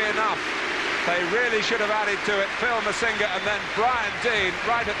 Will it be enough? They really should have added to it. Phil Masinga and then Brian Dean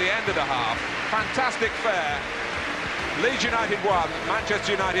right at the end of the half. Fantastic fair. Leeds United 1,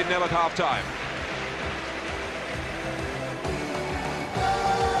 Manchester United 0 at half-time.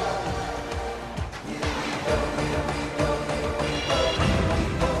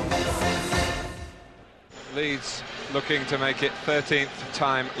 Leeds looking to make it 13th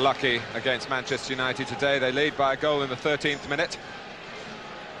time lucky against Manchester United today. They lead by a goal in the 13th minute.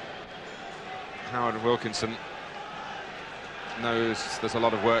 Howard Wilkinson knows there's a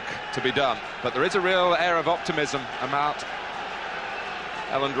lot of work to be done, but there is a real air of optimism about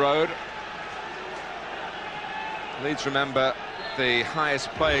Elland Road. Leeds, remember, the highest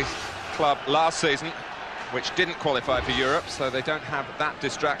placed club last season, which didn't qualify for Europe, so they don't have that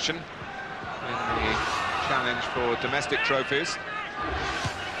distraction in the challenge for domestic trophies.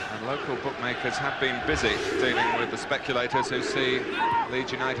 And local bookmakers have been busy dealing with the speculators who see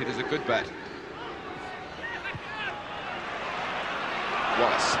Leeds United as a good bet.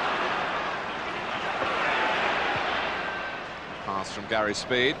 Wallace. Pass from Gary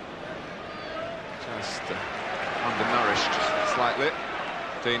Speed. Just undernourished slightly.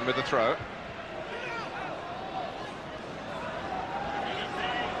 Dean with the throw.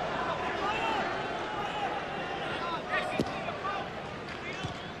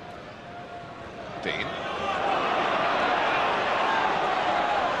 Dean.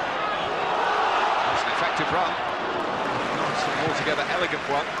 That's an effective run. Not an altogether elegant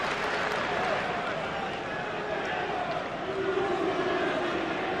one.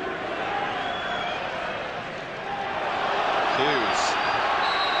 Hughes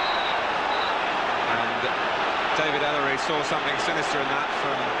saw something sinister in that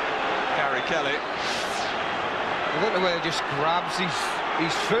from Gary Kelly. I don't know whether he just grabs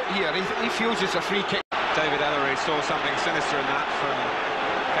his foot here. He feels it's a free kick. David Ellery saw something sinister in that from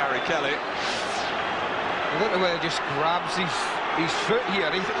Gary Kelly. I don't know whether he just grabs his foot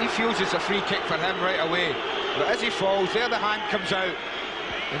here. He feels it's a free kick for him right away. But as he falls, there the hand comes out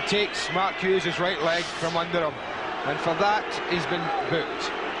and takes Mark Hughes' right leg from under him. And for that, he's been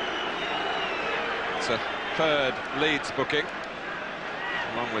booked. It's a third Leeds booking,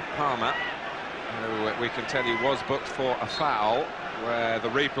 along with Palmer, who we can tell you was booked for a foul, where the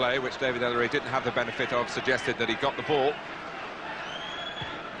replay, which David Ellery didn't have the benefit of, suggested that he got the ball.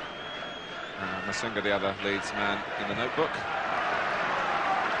 Masinga, the other Leeds man in the notebook.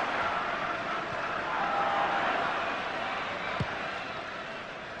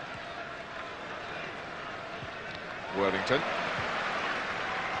 Worthington.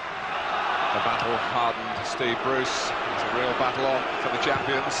 The battle-hardened Steve Bruce. It's a real battle on for the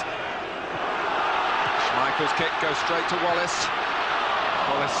champions. Schmeichel's kick goes straight to Wallace.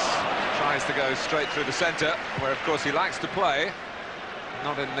 Wallace tries to go straight through the centre, where of course he likes to play.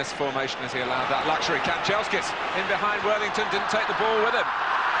 Not in this formation as he allowed that luxury. Kanchelskis in behind Worthington, didn't take the ball with him.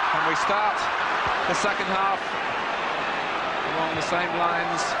 And we start the second half along the same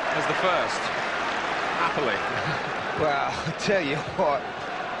lines as the first. Happily. Well, I tell you what,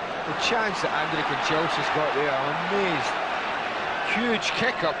 the chance that Andrei Kanchelskis got there, I'm amazed. Huge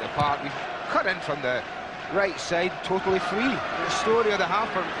kick up the park. We cut in from the right side, totally free. The story of the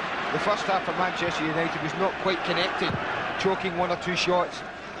first half for Manchester United was not quite connected, choking one or two shots.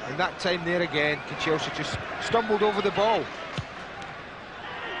 And that time there again, Kanchelskis just stumbled over the ball.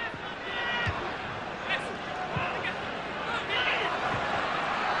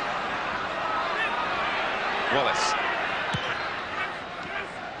 Wallace.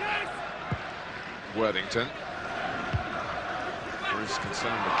 Worthington. Bruce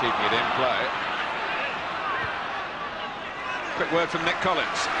concerned with keeping it in play. Quick word from Nick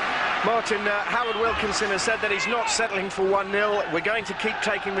Collins. Martin, Howard Wilkinson has said that he's not settling for 1-0. We're going to keep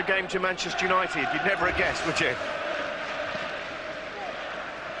taking the game to Manchester United. You'd never have guessed, would you?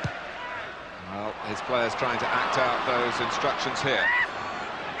 Well, his players trying to act out those instructions here.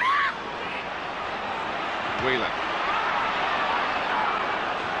 Whelan.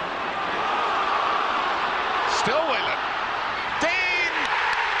 Still Whelan. Dean!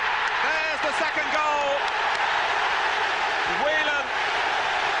 There's the second goal. Whelan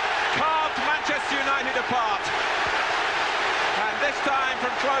carved Manchester United apart. And this time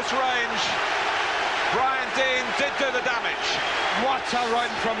from close range, Brian Dean did do the damage. What a run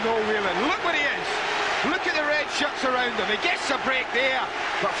from Noel Whelan. Look where he is. Look at the red shirts around him. He gets a break there.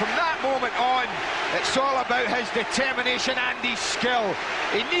 But from that moment on, it's all about his determination and his skill.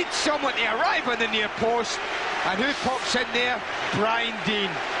 He needs someone to arrive on the near post. And who pops in there? Brian Dean.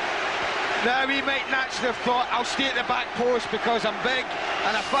 Now, he might naturally have thought, I'll stay at the back post because I'm big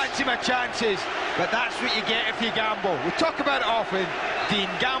and I fancy my chances. But that's what you get if you gamble. We talk about it often. Dean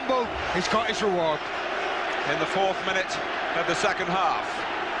gambled, he's got his reward. In the 4th minute of the second half,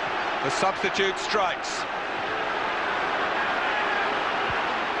 the substitute strikes.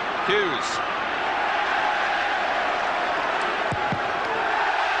 Hughes.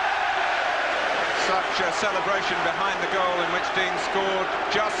 Such a celebration behind the goal in which Dean scored.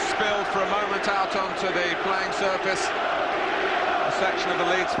 Just spilled for a moment out onto the playing surface. A section of the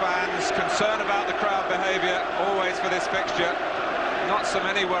Leeds fans concerned about the crowd behaviour, always for this fixture. Not so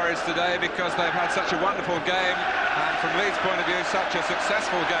many worries today because they've had such a wonderful game, and from Leeds' point of view, such a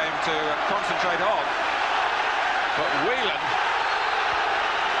successful game to concentrate on. But Whelan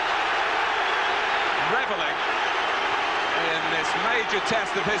revelling in this major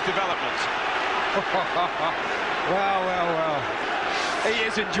test of his development. Well. He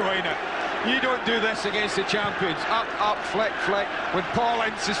is enjoying it. You don't do this against the champions. Up, flick. When Paul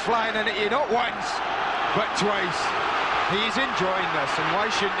Ince is flying in at you, not once, but twice. He's enjoying this, and why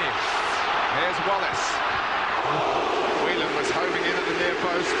shouldn't he? Here's Wallace. Whelan was homing in at the near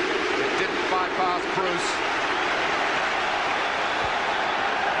post. It didn't bypass Bruce.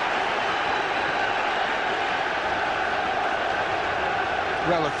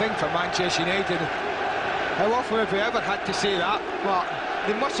 Well, the thing for Manchester United, how often have we ever had to say that? Well,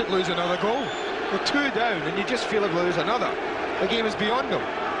 they mustn't lose another goal. They're 2 down, and you just feel they'll lose another. The game is beyond them.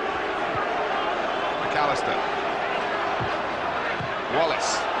 McAllister.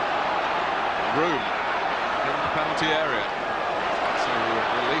 Wallace. Room in the penalty area. So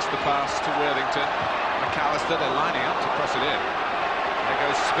release the pass to Worthington. McAllister, they're lining up to cross it in. There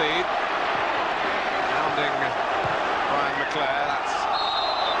goes Speed. Pounding Brian McClare. That's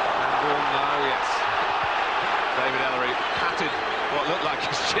handball now, yes. David Ellery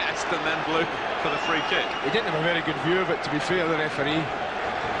and then blew for the free kick. He didn't have a very good view of it, to be fair, the referee.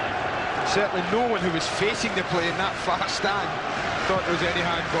 Certainly no one who was facing the play in that far stand thought there was any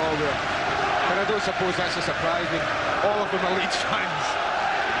handball there. And I don't suppose that's a surprise when all of them are Leeds fans.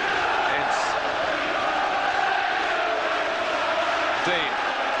 It's Dean.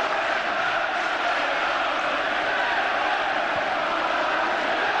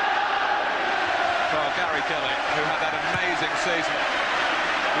 Well, Gary Kelly, who had that amazing season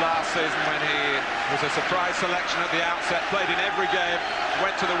last season when he was a surprise selection at the outset, played in every game,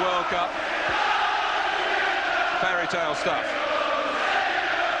 went to the World Cup. Fairy tale stuff.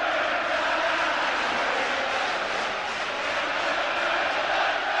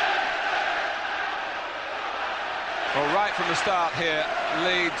 Well, right from the start here,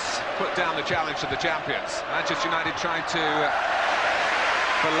 Leeds put down the challenge to the champions. Manchester United trying to,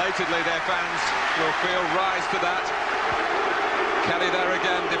 belatedly their fans will feel, rise to that. Kelly there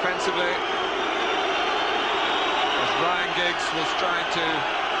again defensively, as Ryan Giggs was trying to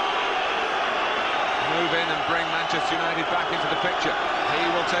move in and bring Manchester United back into the picture. He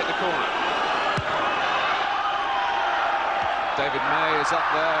will take the corner. David May is up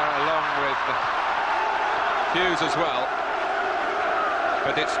there along with Hughes as well.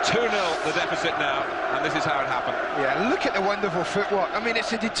 But it's 2-0 the deficit now, and this is how it happened. Yeah, look at the wonderful footwork. I mean,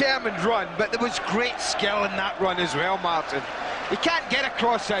 it's a determined run, but there was great skill in that run as well, Martin. He can't get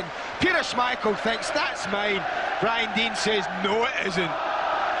across in. Peter Schmeichel thinks that's mine. Brian Deane says, no, it isn't.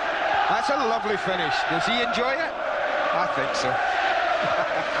 That's a lovely finish. Does he enjoy it? I think so.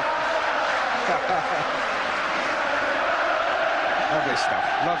 Lovely stuff,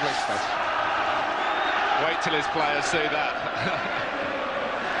 lovely stuff. Wait till his players see that.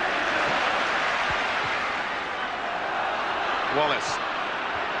 Wallace.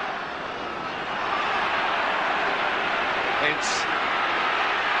 He's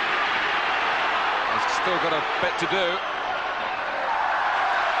still got a bit to do,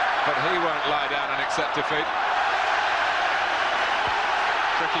 but he won't lie down and accept defeat.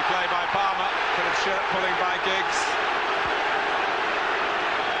 Tricky play by Palmer, bit of shirt pulling by Giggs.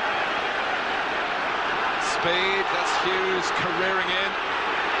 Speed, that's Hughes careering in.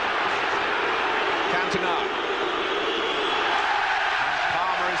 Cantona. And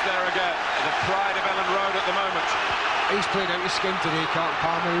Palmer is there again, the pride of Ellen Road at the moment. He's played out his skin today, Carlton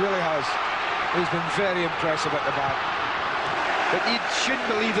Palmer, he really has. He's been very impressive at the back. But you shouldn't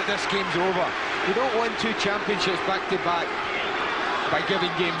believe that this game's over. You don't win 2 championships back-to-back by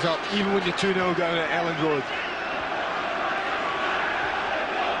giving games up, even when you're 2-0 down at Ellen Road.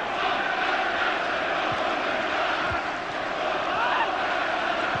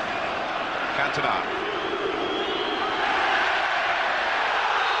 Cantona.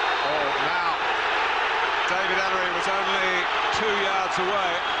 Oh, now David Ellery was only 2 yards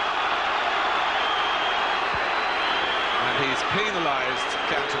away. And he's penalised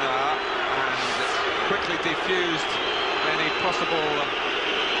Cantona and quickly defused any possible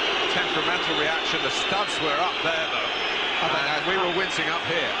temperamental reaction. The studs were up there, though, and we were wincing up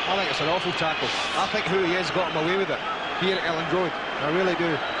here. I think it's an awful tackle. I think who he is got him away with it here at Ellen Road. I really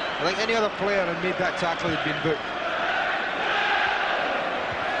do. I think any other player had made that tackle had been booked.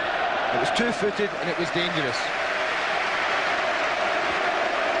 It was two-footed and it was dangerous.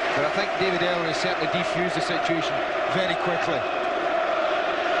 But I think David Ellery certainly defused the situation very quickly.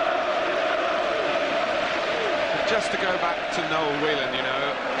 Just to go back to Noel Whelan, you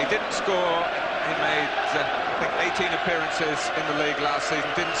know, he didn't score. He made, I think, 18 appearances in the league last season,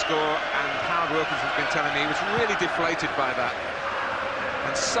 didn't score, and Howard Wilkins has been telling me he was really deflated by that.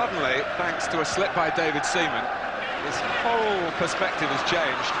 And suddenly, thanks to a slip by David Seaman, his whole perspective has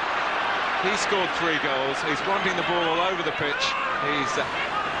changed. He scored 3 goals. He's wanting the ball all over the pitch. He's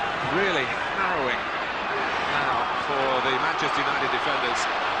really harrowing now for the Manchester United defenders.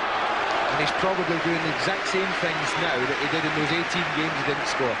 And he's probably doing the exact same things now that he did in those 18 games he didn't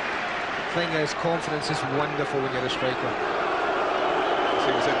score. The thing is, confidence is wonderful when you're a striker.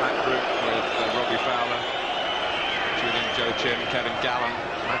 He was in that group with Robbie Fowler, Julian Joe Chin, Kevin Gallen.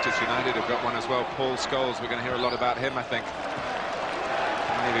 Manchester United have got one as well, Paul Scholes. We're going to hear a lot about him, I think.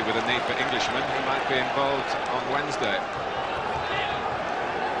 Maybe with a need for Englishmen, he might be involved on Wednesday.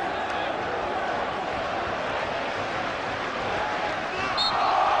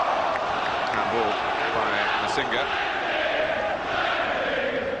 Handball by Masinga.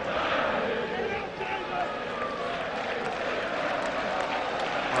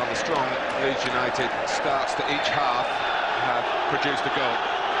 Well, the strong Leeds United starts to each half have produced a goal.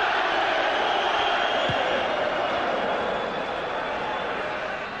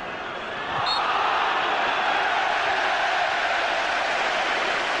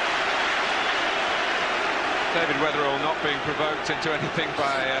 being provoked into anything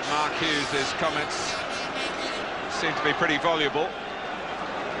by Mark Hughes. His comments seem to be pretty voluble.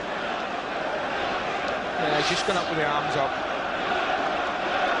 Yeah, he's just gone up with the arms up.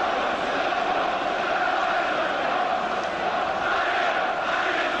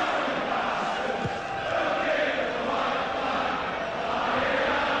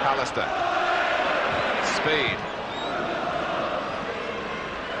 Pallister. Speed.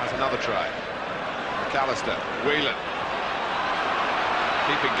 Has another try. McAllister. Whelan.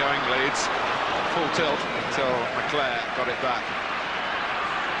 Keeping going, Leeds. Full tilt until McClare got it back.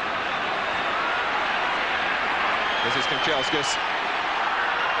 This is Kanchelskis.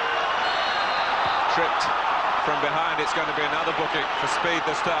 Tripped from behind. It's going to be another booking for Speed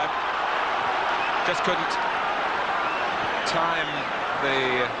this time. Just couldn't time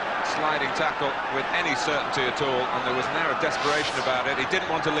the sliding tackle with any certainty at all, and there was an air of desperation about it. He didn't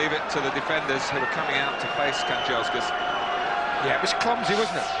want to leave it to the defenders who were coming out to face Kanchelskis. Yeah, it was clumsy,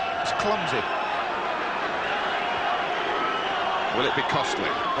 wasn't it? It was clumsy. Will it be costly?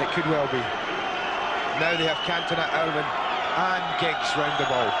 It could well be. Now they have Cantona, Irwin and Giggs round the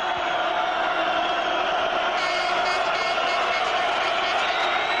ball.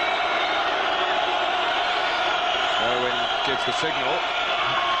 Irwin gives the signal.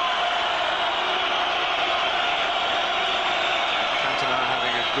 Cantona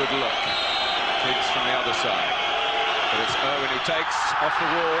having a good look. Giggs from the other side. But it's Irwin who takes off the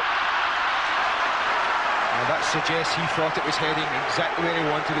wall. Now that suggests he thought it was heading exactly where he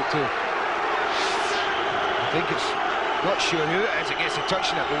wanted it to. I think it's not sure who it is that gets the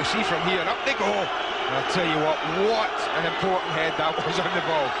touch in it, but we'll see from here, and up they go. And I'll tell you what an important head that was on the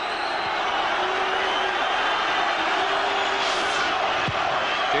ball.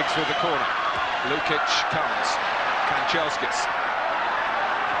 Giggs with the corner. Lukic comes. Kanchelskis.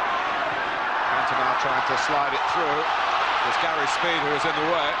 Cantona trying to slide it through. There's Gary Speed who is in the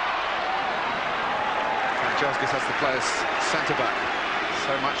way. Kanchelskis has to play as centre-back.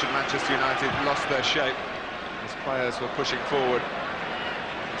 So much of Manchester United lost their shape. His players were pushing forward.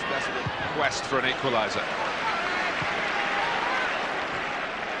 It's desperate quest for an equaliser.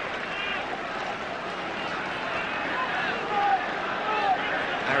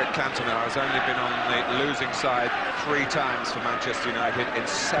 Eric Cantona has only been on the losing side 3 times for Manchester United in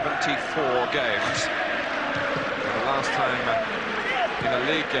 74 games. And the last time in a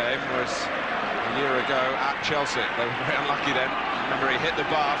league game was a year ago at Chelsea. They were very unlucky then. Remember, he hit the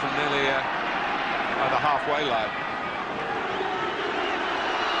bar from nearly by the halfway line.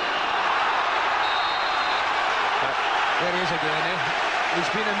 There he is again, eh?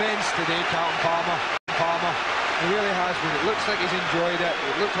 He's been immense today, Carlton Palmer. He really has been. It looks like he's enjoyed it.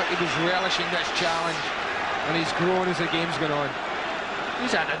 It looks like he was relishing this challenge, and he's grown as the game's gone on.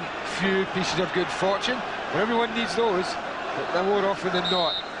 He's had a few pieces of good fortune, but everyone needs those. But more often than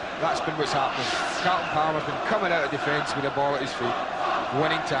not, that's been what's happening. Carlton Palmer's been coming out of defence with the ball at his feet,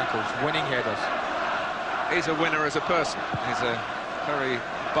 winning tackles, winning headers. He's a winner as a person. He's a very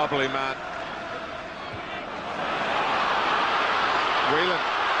bubbly man. Whelan.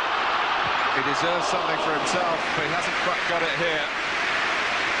 He deserves something for himself, but he hasn't quite got it here.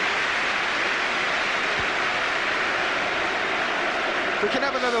 We can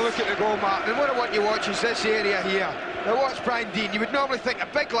have another look at the goal, Mark, and what I want you to watch is this area here. Now watch Brian Deane. You would normally think a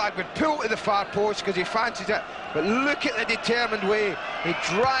big lad would pull to the far post because he fancies it, but look at the determined way he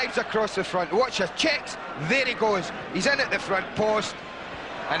drives across the front. Watch his checks, there he goes. He's in at the front post,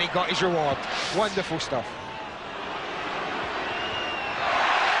 and he got his reward. Wonderful stuff.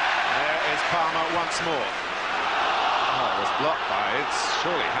 Palmer once more. Oh, it was blocked by, it's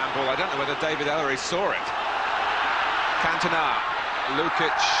surely handball. I don't know whether David Ellery saw it. Cantona,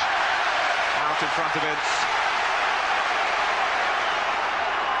 Lukic out in front of it.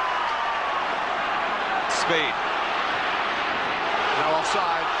 Speed. No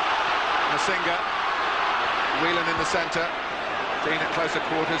offside. Masinga. Whelan in the centre. Dean at closer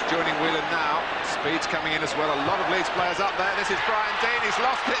quarters, joining Whelan now. Speed's coming in as well. A lot of Leeds players up there. This is Brian Deane. He's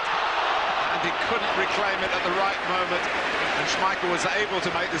lost it. And he couldn't reclaim it at the right moment, and Schmeichel was able to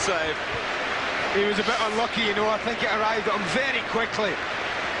make the save. He was a bit unlucky, you know. I think it arrived at him very quickly.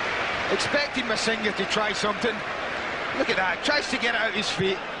 Expecting Masinga to try something. Look at that, tries to get it out his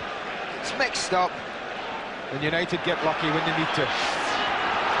feet. It's mixed up. And United get lucky when they need to.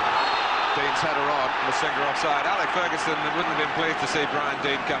 Dean's header on, Masinga offside. Alec Ferguson wouldn't have been pleased to see Brian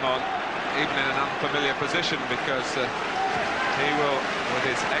Deane come on, even in an unfamiliar position, because he will, with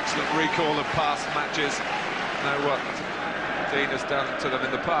his excellent recall of past matches, know what Deane has done to them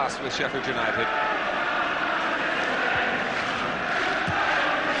in the past with Sheffield United.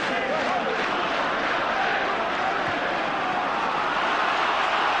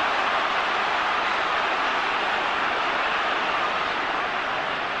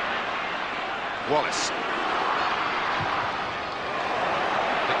 Wallace.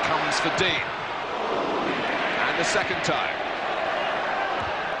 It comes for Dean. And the second time.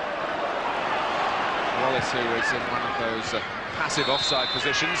 Wallace, who was in one of those passive offside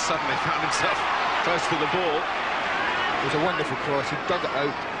positions, suddenly found himself close to the ball. It was a wonderful cross. He dug it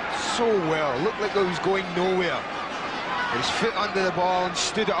out so well. Looked like it was going nowhere. His foot under the ball and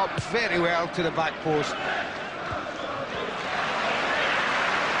stood it up very well to the back post.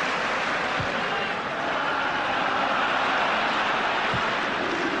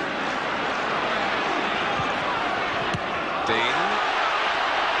 Dean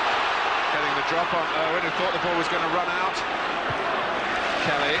getting the drop on Owen, who thought the ball was going to run out.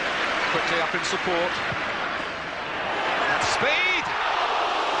 Kelly quickly up in support. And speed!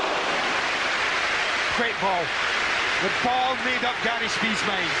 Great ball. The ball made up Gary Speed's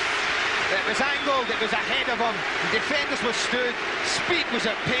mind. It was angled, it was ahead of him. The defenders were stood, speed was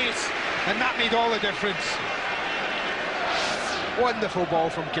at pace, and that made all the difference. Wonderful ball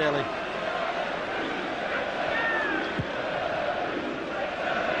from Kelly.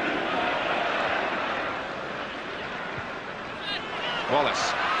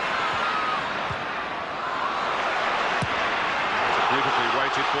 Wallace. Beautifully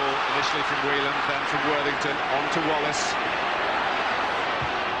weighted ball, initially from Whelan, then from Worthington, on to Wallace.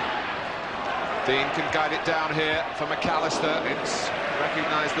 Dean can guide it down here for McAllister. It's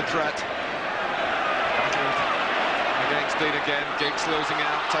recognised the threat. Against Dean again, Giggs losing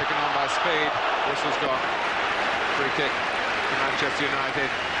out, taken on by Speed. Whistle's gone. Free kick to Manchester United.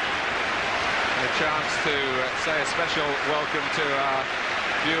 And a chance to say a special welcome to our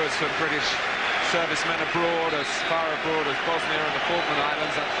viewers from British servicemen abroad, as far abroad as Bosnia and the Falkland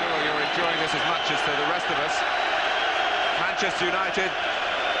Islands. I'm sure you're enjoying this as much as to the rest of us. Manchester United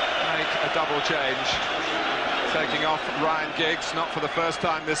make a double change, taking off Ryan Giggs, not for the first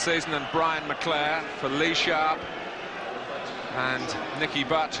time this season, and Brian McClare for Lee Sharp and Nicky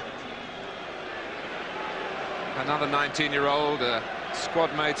Butt. Another 19-year-old, a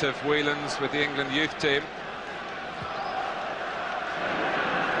squad mate of Whelan's with the England youth team.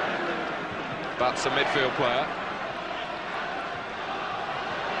 Butt's a midfield player.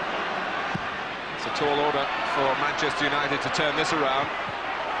 It's a tall order for Manchester United to turn this around.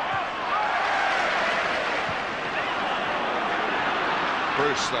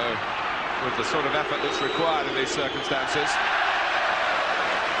 Bruce, though, with the sort of effort that's required in these circumstances.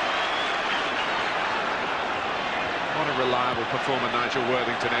 What a reliable performer Nigel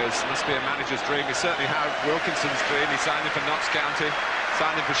Worthington is. Must be a manager's dream. He's certainly Howard Wilkinson's dream. He signed him for Notts County,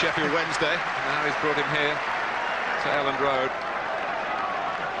 signed him for Sheffield Wednesday, and now he's brought him here to Elland Road.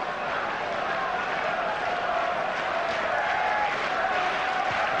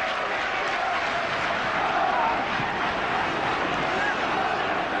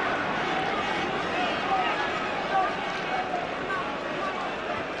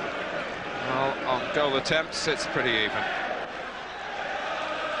 Goal attempts, it's pretty even.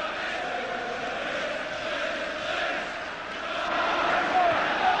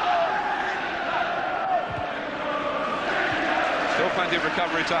 Still plenty of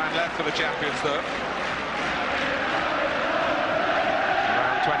recovery time left for the champions, though.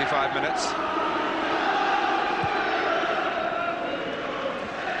 Around 25 minutes.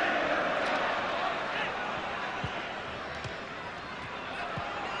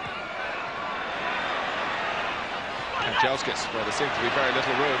 Jelskis, well, there seems to be very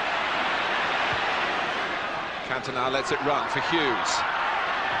little room. Cantona lets it run for Hughes.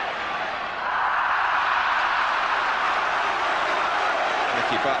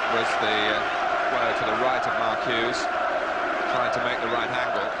 Nicky Butt was the player to the right of Mark Hughes, trying to make the right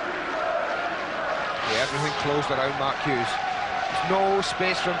angle. Yeah, everything closed around Mark Hughes. There's no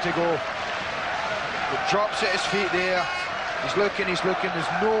space for him to go. He drops at his feet there. He's looking, there's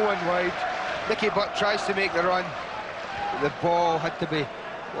no one wide. Nicky Butt tries to make the run. The ball had to be,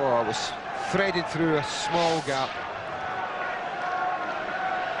 oh, it was threaded through a small gap.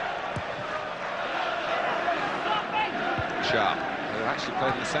 Sharp, who actually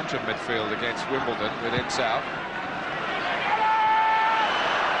played in the centre of midfield against Wimbledon within South.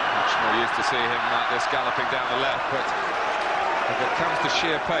 Much more used to see him like this galloping down the left, but if it comes to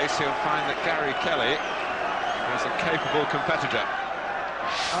sheer pace, he'll find that Gary Kelly is a capable competitor.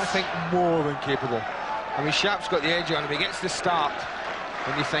 I think more than capable. I mean, Sharp's got the edge on him. He gets the start,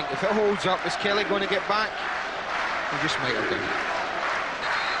 and you think, if it holds up, is Kelly going to get back? He just might have done.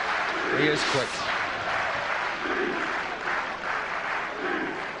 He is quick.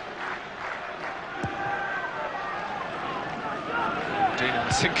 Dean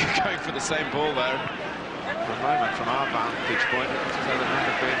and Sinker going for the same ball there. For a moment, from our vantage point, it looks as though there might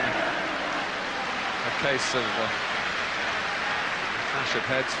have been a case of clash of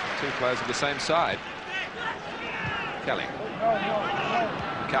heads from two players of the same side. Kelly.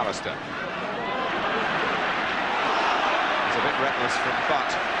 McAllister. He's a bit reckless from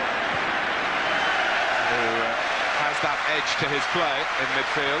Butt, who has that edge to his play in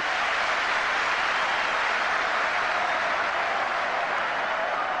midfield.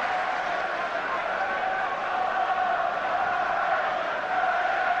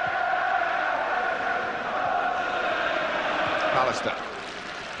 Pallister.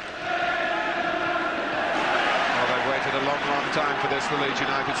 Well, they've waited a long time for this, the Leeds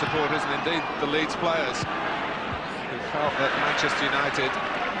United supporters, and indeed the Leeds players, who felt that Manchester United,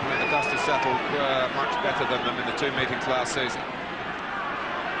 when the dust has settled, were much better than them in the two meetings last season.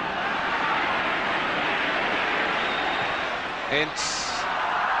 Ince.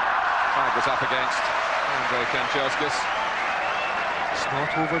 Flag was up against Andre Kanchelskis. It's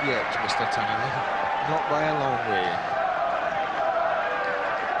not over yet, Mr. Tanner. Not by a long way.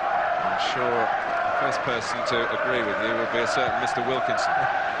 I'm sure the first person to agree with you will be a certain Mr. Wilkinson.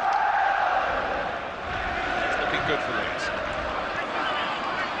 It's looking good for Leeds.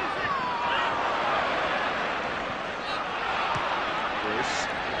 Bruce.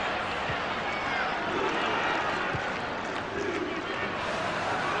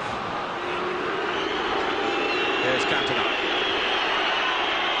 Here's Cantona.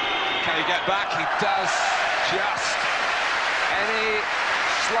 Can he get back? He does. Just. Any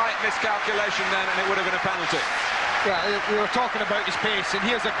slight miscalculation then and it would have been a penalty. Yeah, we were talking about his pace, and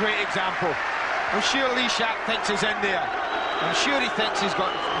here's a great example. I'm sure Lee Sharp thinks he's in there. I'm sure he thinks he's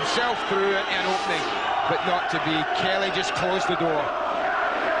got himself through into an opening, but not to be. Kelly just closed the door.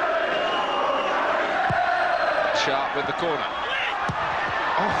 Sharp with the corner.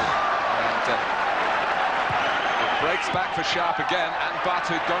 Oh. And it breaks back for Sharp again, and Butt,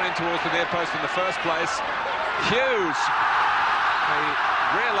 who'd gone in towards the near post in the first place. Hughes. He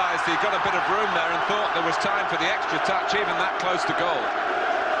realised he got a bit of room there and thought there was time for the extra touch, even that close to goal.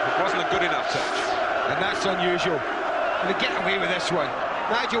 It wasn't a good enough touch. And that's unusual. They get away with this one.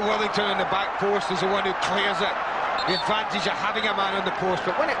 Nigel Wellington on the back post is the one who clears it. The advantage of having a man on the post,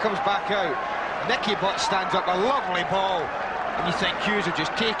 but when it comes back out, Nicky Butt stands up, a lovely ball, and you think Hughes will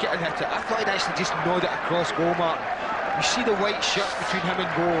just take it and hit it. I thought he'd actually just nod it across goal, Martin. You see the white shirt between him and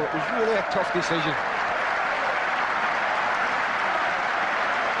goal. It was really a tough decision.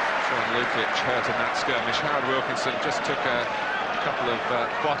 Lukic hurt in that skirmish. Howard Wilkinson just took a couple of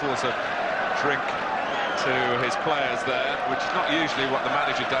bottles of drink to his players there, which is not usually what the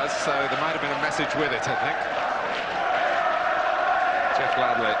manager does, so there might have been a message with it, I think. Jeff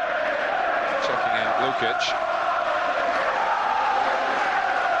Ladley checking out Lukic.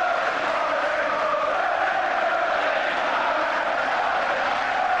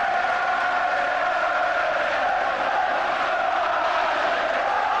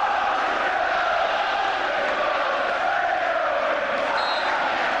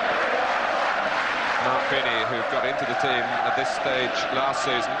 Who got into the team at this stage last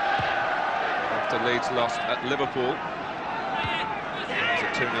season after Leeds lost at Liverpool. It was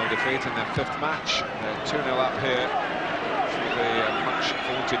a 2-0 defeat in their 5th match. They're 2-0 up here. It will be a much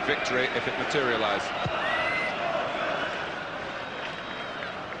vaunted victory if it materialises.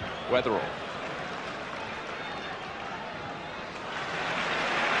 Weatherall.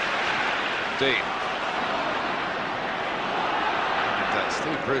 Dean.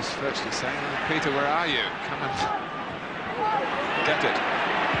 Steve Bruce virtually saying, Peter, where are you? Come and get it.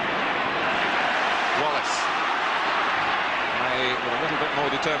 Wallace, with a little bit more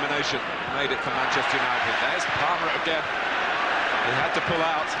determination, made it for Manchester United. There's Palmer again. He had to pull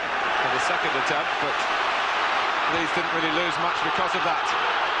out for the second attempt, but Leeds didn't really lose much because of that.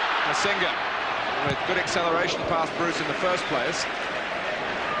 Masinga, with good acceleration past Bruce in the first place.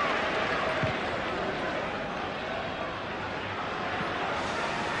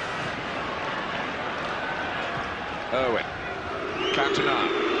 Irwin, Cantona.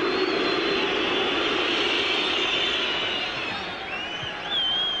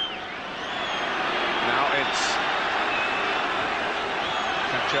 Now it's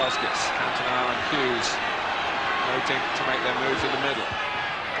Kanchelskis, Cantona and Hughes waiting to make their moves in the middle.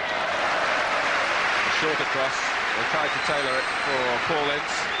 A short across, they tried to tailor it for Paul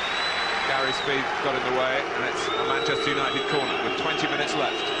Ince. Gary Speed got in the way, and it's a Manchester United corner with 20 minutes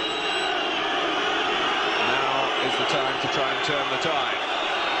left. Is the time to try and turn the tide.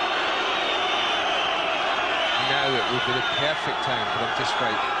 Now it would be the perfect time for them to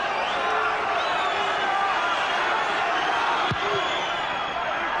strike.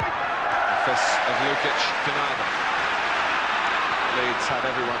 The fists of Lukic deny them. Leeds had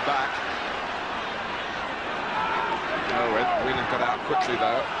everyone back. Whelan got out quickly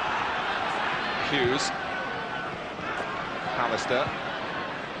though. Hughes. Pallister.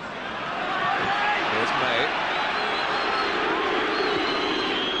 Here's May.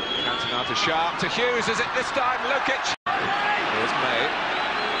 Cantona to Sharp, to Hughes, is it this time? Lukic. Here's May.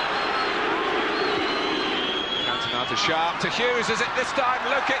 Cantona to Sharp, to Hughes, is it this time?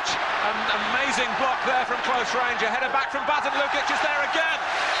 Lukic. An amazing block there from close range. A header back from Batten. Lukic is there again.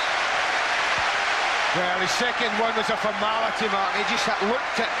 Well, his second one was a formality, Mark. He just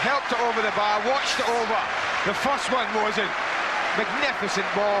looked it, helped it over the bar, watched it over. The first one wasn't. Magnificent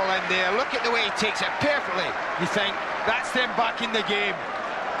ball in there. Look at the way he takes it perfectly. You think, that's them back in the game.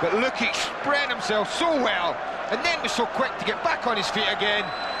 But Lukic spread himself so well, and then was so quick to get back on his feet again,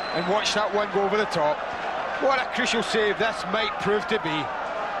 and watch that one go over the top. What a crucial save this might prove to be.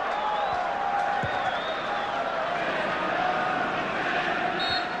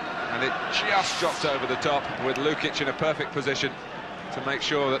 And it just dropped over the top, with Lukic in a perfect position to make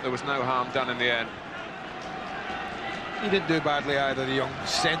sure that there was no harm done in the end. He didn't do badly either, the young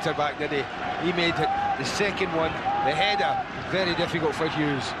centre-back, did he? He made it, the second one, the header, very difficult for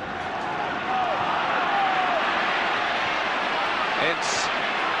Hughes.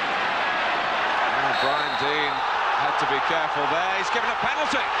 Brian Deane had to be careful there. He's given a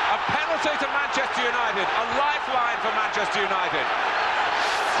penalty to Manchester United, a lifeline for Manchester United.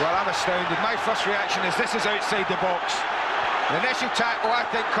 Well, I'm astounded. My first reaction is this is outside the box. The initial tackle, I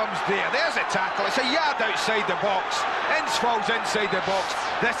think, comes there. There's a tackle. It's a yard outside the box. Ince falls inside the box.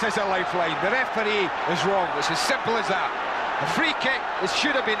 This is a lifeline. The referee is wrong. It's as simple as that. A free kick, it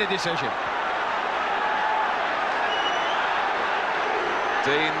should have been a decision.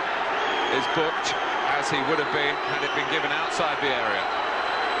 Deane is booked, as he would have been had it been given outside the area.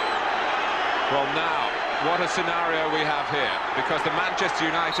 Well, now, what a scenario we have here, because the Manchester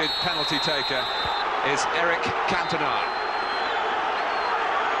United penalty taker is Eric Cantona.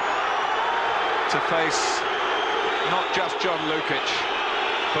 To face not just John Lukic,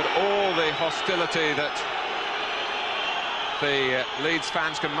 but all the hostility that the Leeds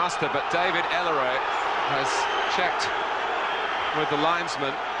fans can muster. But David Elleray has checked with the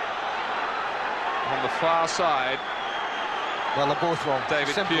linesman on the far side. Well, they're both wrong.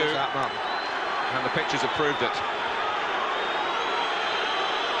 David Simple Pugh, as that, Mark. and the pictures have proved it.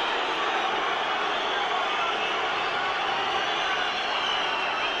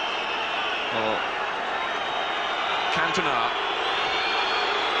 Cantona,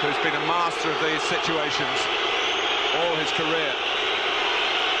 who's been a master of these situations all his career,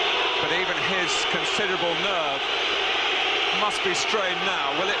 but even his considerable nerve must be strained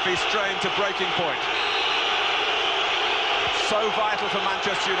now. Will it be strained to breaking point? So vital for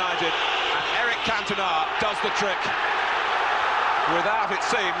Manchester United, and Eric Cantona does the trick without, it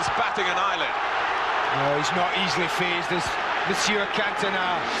seems, batting an eyelid. No, he's not easily fazed as Monsieur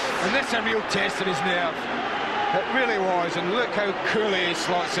Cantona, and this is a real test of his nerve. It really was, and look how coolly he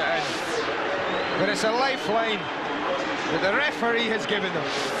slots it in. But it's a lifeline that the referee has given them.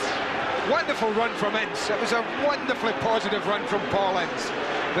 Wonderful run from Ince. It was a wonderfully positive run from Paul Ince.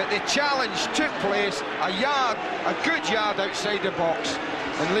 But the challenge took place a good yard outside the box,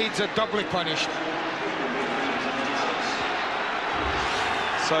 and Leeds are doubly punished.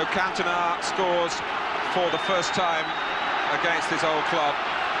 So Cantona scores for the first time against his old club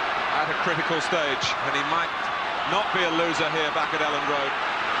at a critical stage, and he might not be a loser here back at Ellen Road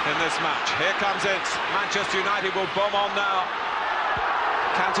in this match. Here comes Ince. Manchester United will bomb on now.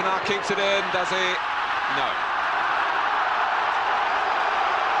 Cantona keeps it in, does he? No.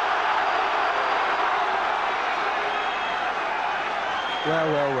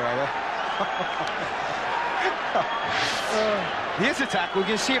 Well. Here's the tackle, you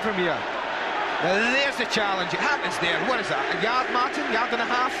can see it from here. Now there's the challenge, it happens there. What is that, a yard, Martin? Yard and a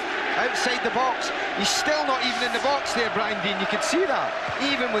half? Outside the box. He's still not even in the box there, Brian Deane, you can see that.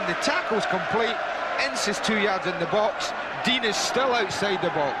 Even when the tackle's complete, Ince is 2 yards in the box, Deane is still outside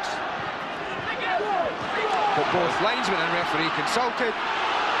the box. But both linesman and referee consulted.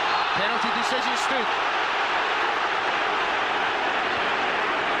 Penalty decision stood.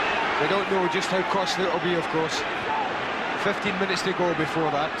 We don't know just how costly it'll be, of course. 15 minutes to go before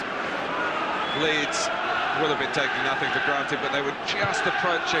that. Leeds will have been taking nothing for granted, but they were just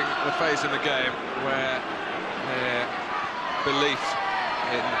approaching the phase in the game where their belief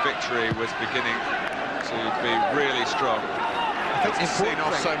in victory was beginning to be really strong. I think seen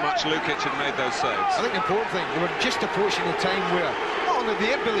off so much Lukic and made those saves. I think the important thing, they were just approaching the time where not only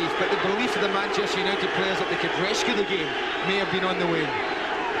their belief, but the belief of the Manchester United players that they could rescue the game may have been on the way.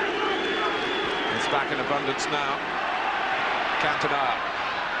 It's back in abundance now. Cantona.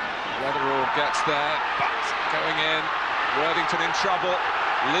 Weatherall gets there, but going in. Worthington in trouble.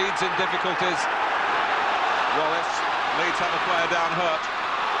 Leeds in difficulties. Wallace. Leeds have a player down hurt.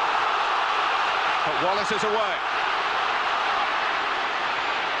 But Wallace is away.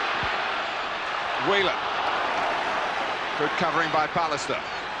 Whelan. Good covering by Pallister.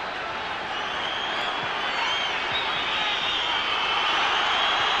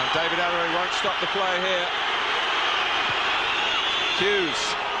 And David Ellery won't stop the play here. Hughes.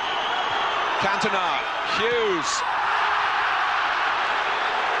 Cantona. Hughes.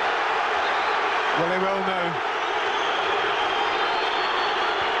 Well, they will now.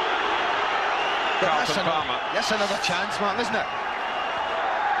 That's another chance, man, isn't it?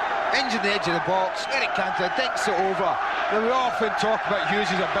 Injured the edge of the box, Eric Cantona dinks it over. Now, we often talk about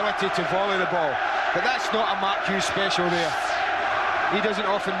Hughes' ability to volley the ball, but that's not a Mark Hughes special there. He doesn't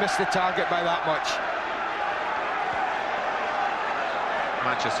often miss the target by that much.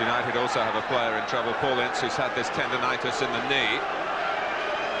 Manchester United also have a player in trouble, Paul Ince, who's had this tendinitis in the knee.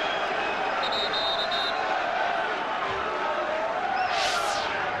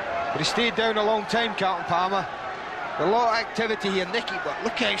 But he stayed down a long time, Carlton Palmer. A lot of activity here, Nicky, but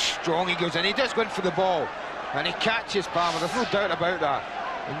look how strong he goes in. He does go in for the ball, and he catches Palmer, there's no doubt about that.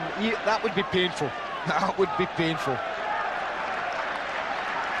 And that would be painful. That would be painful.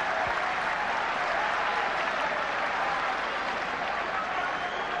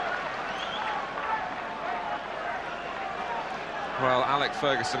 Well, Alex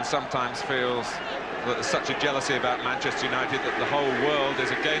Ferguson sometimes feels that there's such a jealousy about Manchester United that the whole world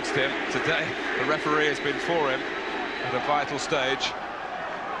is against him. Today, the referee has been for him at a vital stage.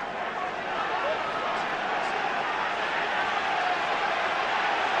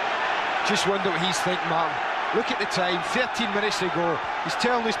 Just wonder what he's thinking, Martin. Look at the time, 13 minutes to go. He's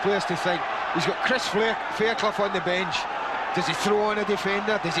telling his players to think. He's got Chris Fairclough on the bench. Does he throw on a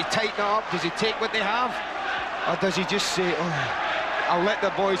defender? Does he tighten it up? Does he take what they have? Or does he just say, oh, I'll let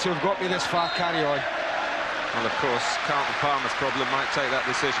the boys who have got me this far carry on? Well, of course, Carlton Palmer's problem might take that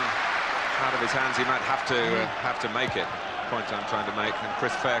decision out of his hands. He might have to make it. Point I'm trying to make. And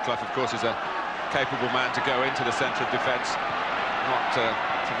Chris Fairclough, of course, is a capable man to go into the centre of defence, not to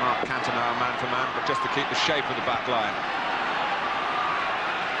mark Cantona man for man, but just to keep the shape of the back line.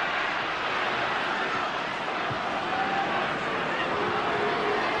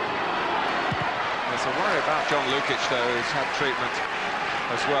 There's a worry about John Lukic, though, who's had treatment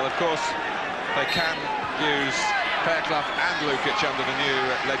as well. Of course, they can use Fairclough and Lukic under the new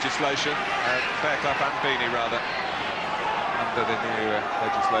legislation. Fairclough and Beanie, rather, under the new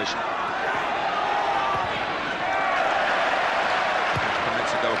legislation. Which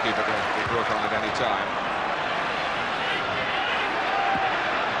permits a goalkeeper to be brought on at any time.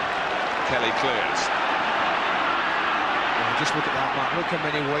 Kelly clears. Just look at that, Mark. Look how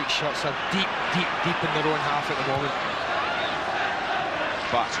many white shots are deep in their own half at the moment.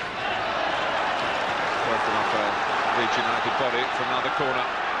 But working off a Leeds United body from another corner.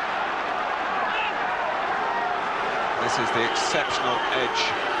 This is the exceptional edge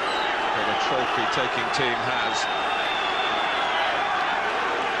that a trophy-taking team has.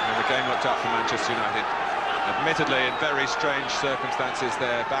 And the game looked up for Manchester United. Admittedly, in very strange circumstances,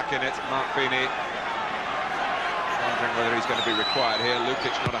 they're back in it. Mark Feeney wondering whether he's going to be required here.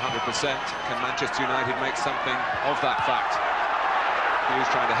 Lukic not 100%. Can Manchester United make something of that fact? Hughes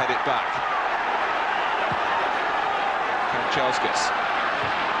trying to head it back. Kanchelskis.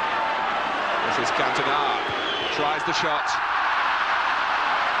 This is Cantona. Tries the shot.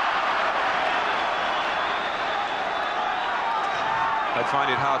 They'd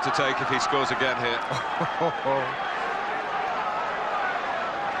find it hard to take if he scores again here.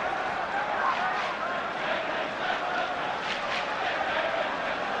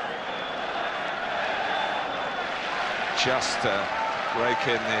 Just break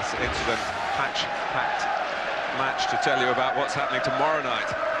in this incident, packed match to tell you about what's happening tomorrow night.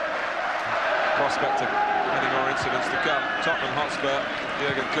 Prospect of many more incidents to come. Tottenham Hotspur,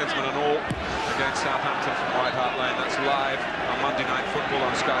 Jurgen Klinsmann and all, against Southampton from White Hart Lane. That's live on Monday Night Football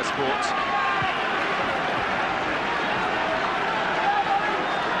on Sky Sports.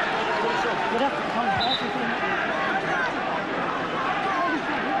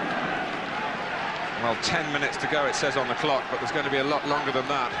 Well, 10 minutes to go, it says on the clock, but there's going to be a lot longer than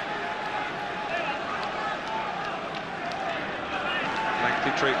that.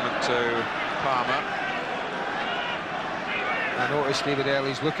 Lengthy treatment to Palmer. I noticed David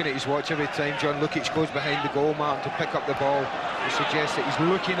Early's looking at his watch every time John Lukic goes behind the goal mark to pick up the ball. It suggests that he's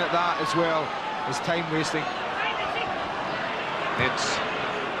looking at that as well as time wasting. It's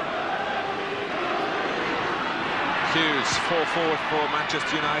Hughes, 4 forward for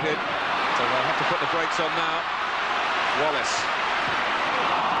Manchester United. So they'll have to put the brakes on now. Wallace.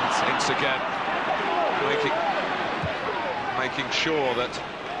 It's Ince again. Making sure that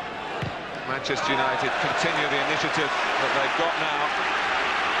Manchester United continue the initiative that they've got now.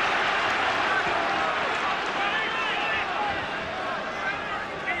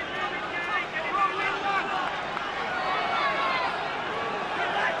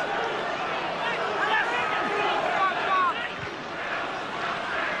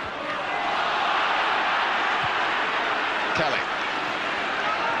 Kelly.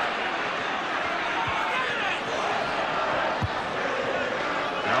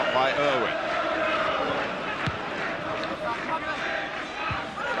 Out by Irwin.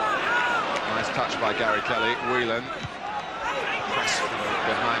 Nice touch by Gary Kelly. Whelan. Press from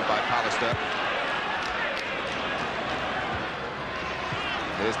behind by Pallister.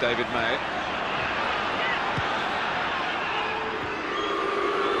 Here's David May.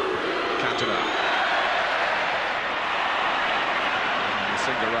 Cantona.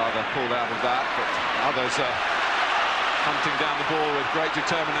 Singer rather pulled out of that, but others are hunting down the ball with great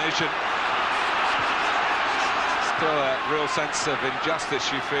determination. Still a real sense of injustice,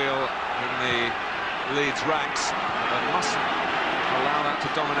 you feel, in the Leeds ranks. They mustn't allow that to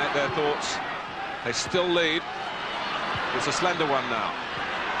dominate their thoughts. They still lead. It's a slender one now.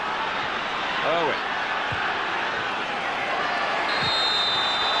 Irwin.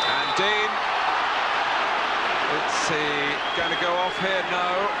 And Dean. Is he going to go off here? No.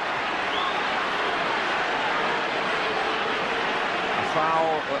 A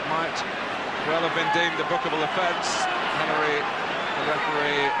foul that might well have been deemed a bookable offence. Henry, the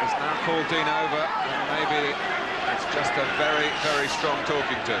referee, has now called Dean over, and maybe it's just a very, very strong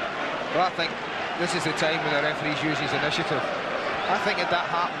talking to. Well, I think this is the time when the referees use his initiative. I think if that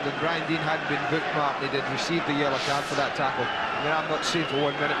happened and Brian Dean hadn't been bookmarked, they'd have received the yellow card for that tackle. I mean, I'm not saying for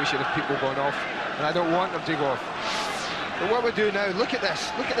 1 minute we should have people going off, and I don't want them to go off. But what we do now, look at this,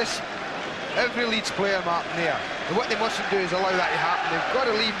 every Leeds player marked there. And what they mustn't do is allow that to happen. They've got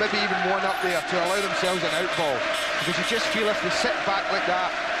to leave maybe even one up there to allow themselves an out ball. Because you just feel if they sit back like that,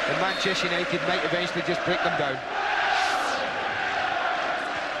 then Manchester United might eventually just break them down.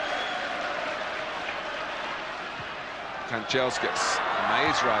 Kanchelskis,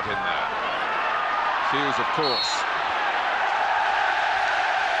 May's right in there. Hughes, of course.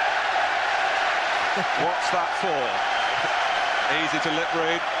 What's that for? Easy to lip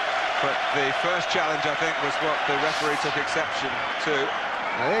read, but the first challenge, I think, was what the referee took exception to.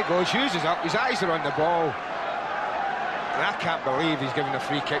 Now, there he goes, Hughes is up, his eyes are on the ball. And I can't believe he's given a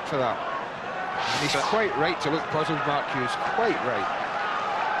free kick for that. And he's quite right to look puzzled, Mark Hughes, quite right.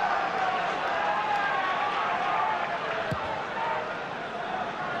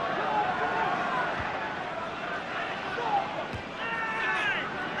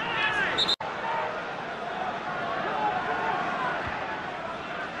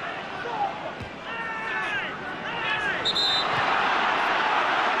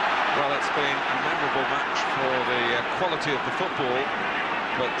 Quality of the football,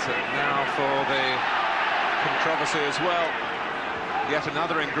 but now for the controversy as well. Yet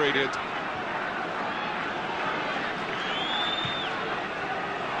another ingredient.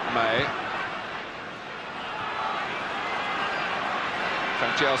 May.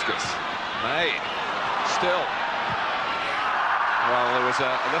 Kanchelskis. May. Still. Well, there was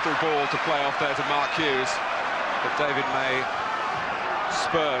a little ball to play off there to Mark Hughes, but David May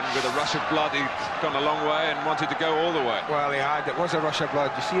spurned with a rush of blood. He'd gone a long way and wanted to go all the way. Well, he had. It was a rush of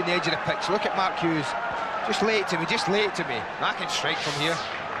blood. You see on the edge of the pitch, look at Mark Hughes. Just lay it to me, just lay it to me. I can strike from here.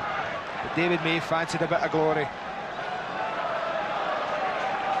 But David May fancied a bit of glory.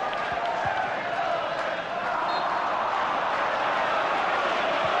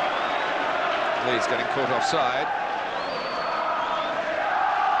 Leeds getting caught offside.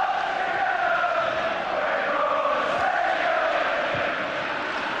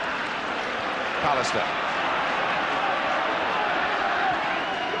 Pallister.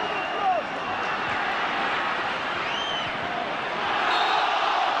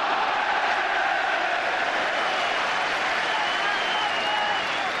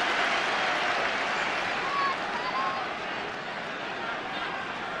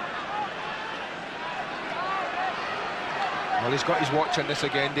 Well, he's got his watch on this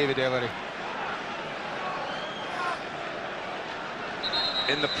again, David Ellery.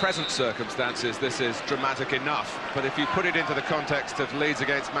 In the present circumstances, this is dramatic enough, but if you put it into the context of Leeds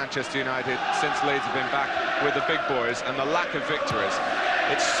against Manchester United, since Leeds have been back with the big boys and the lack of victories,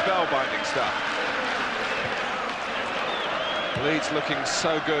 it's spellbinding stuff. Leeds looking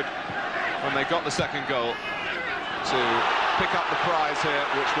so good when they got the second goal to pick up the prize here,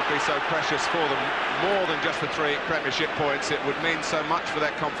 which would be so precious for them, more than just the 3 Premiership points. It would mean so much for their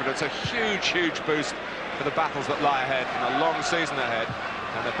confidence, a huge, huge boost for the battles that lie ahead and a long season ahead,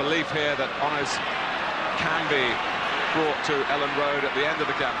 and the belief here that honours can be brought to Ellen Road at the end of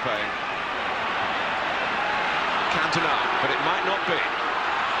the campaign. Cantona, but it might not be.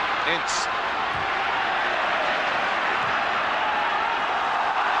 Ince.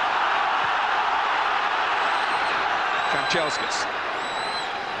 Kanchelskis.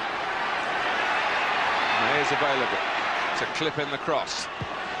 May is available to clip in the cross.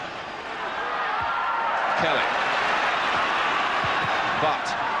 Kelly. But,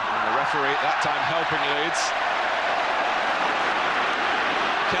 and the referee that time helping Leeds.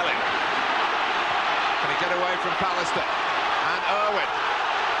 Kelly. Can he get away from Pallister? And Irwin.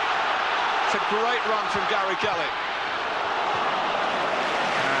 It's a great run from Gary Kelly.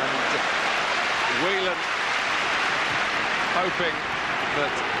 And Whelan hoping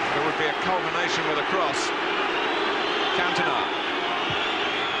that there would be a culmination with a cross. Cantona.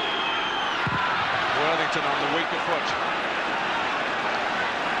 Worthington on the weaker foot.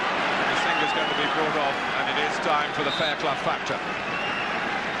 His finger's going to be brought off, and it is time for the Fairclough factor.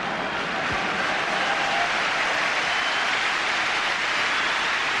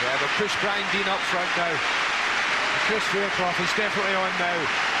 Yeah, but push Brian Dean up front now. Chris Fairclough is definitely on now.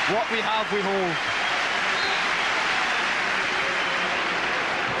 What we have, we hold.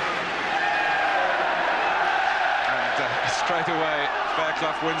 Straight away,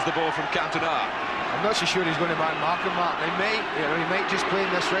 Fairclough wins the ball from Cantona. I'm not so sure he's going to mark him, Mark. He might just play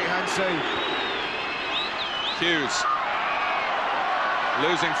in this right-hand side. Hughes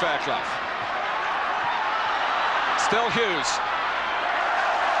losing Fairclough. Still Hughes.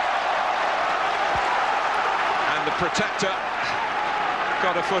 And the protector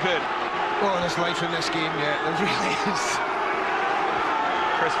got a foot in. Oh, there's life in this game, yeah, there really is.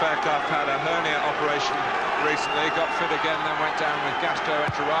 Chris Fairclough had a hernia operation recently, got fit again, then went down with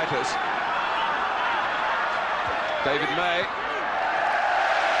gastroenteritis. David May.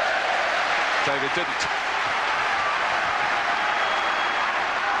 David didn't.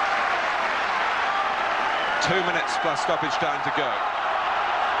 Two minutes plus stoppage time to go.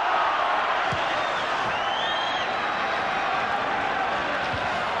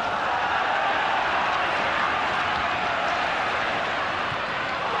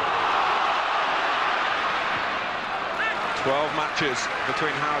 Matches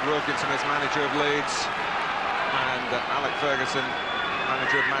between Howard Wilkinson as manager of Leeds and Alec Ferguson,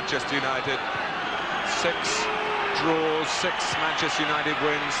 manager of Manchester United. 6 draws, 6 Manchester United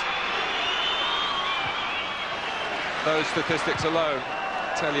wins. Those statistics alone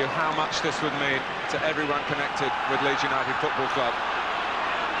tell you how much this would mean to everyone connected with Leeds United Football Club.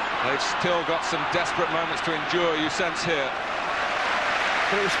 They've still got some desperate moments to endure, you sense here.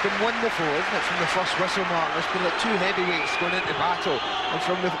 But it's been wonderful, isn't it, from the first whistle, Mark? There's been like 2 heavyweights going into battle, and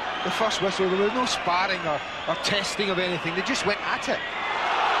from the first whistle there was no sparring or testing of anything, they just went at it.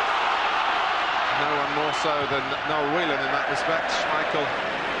 No one more so than Noel Whelan in that respect. Schmeichel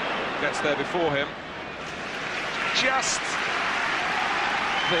gets there before him. Just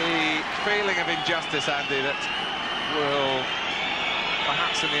the feeling of injustice, Andy, that will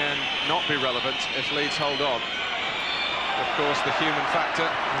perhaps in the end not be relevant if Leeds hold on. Of course, the human factor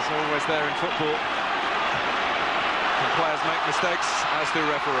is always there in football. And players make mistakes, as do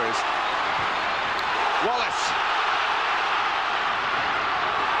referees. Wallace.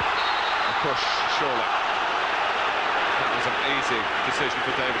 A push, surely. That was an easy decision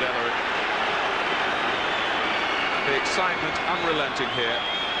for David Ellery. The excitement unrelenting here.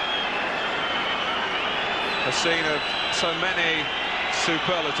 A scene of so many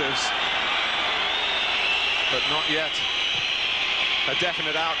superlatives, but not yet a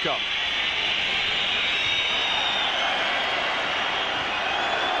definite outcome.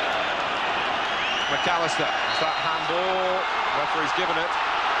 McAllister, is that handball? Referee's given it.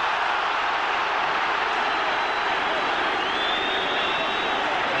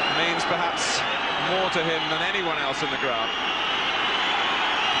 It means perhaps more to him than anyone else in the ground.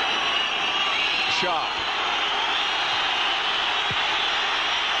 Sharp.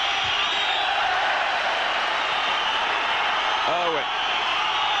 Irwin.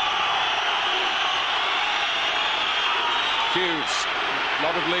 Hughes. A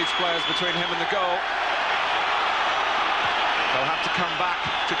lot of Leeds players between him and the goal. They'll have to come back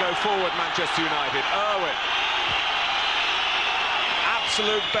to go forward, Manchester United. Irwin.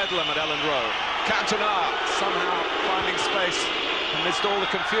 Absolute bedlam at Ellen Road. Cantona somehow finding space amidst all the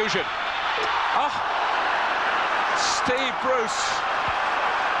confusion. Oh! Steve Bruce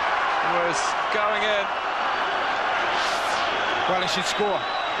was going in. Well, he should score.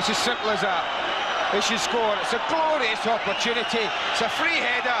 It's as simple as that. He should score. It's a glorious opportunity. It's a free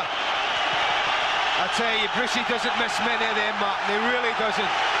header. I tell you, Brucey doesn't miss many of them, Martin. He really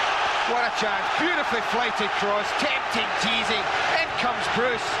doesn't. What a chance. Beautifully flighted cross. Tempting, teasing. In comes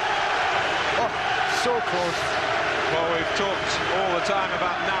Bruce. Oh, so close. Well, we've talked all the time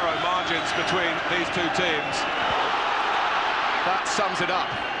about narrow margins between these two teams. That sums it up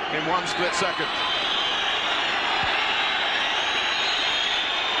in one split second.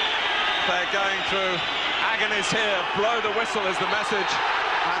 They're going through agonies here. Blow the whistle is the message,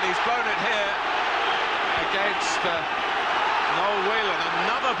 and he's blown it here against Noel Whelan.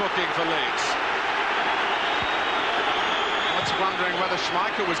 Another booking for Leeds. I was wondering whether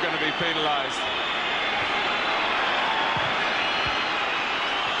Schmeichel was going to be penalised.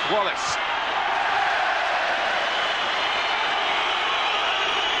 Wallace.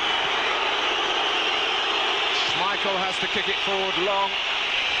 Schmeichel has to kick it forward long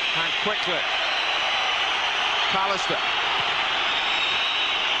and quickly. Pallister.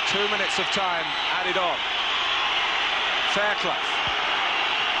 2 minutes of time added on. Fairclough.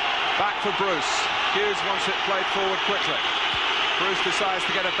 Back for Bruce. Hughes wants it played forward quickly. Bruce decides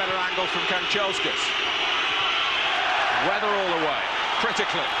to get a better angle from Kanchelskis. Weather all the way.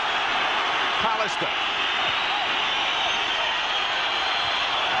 Critically. Pallister.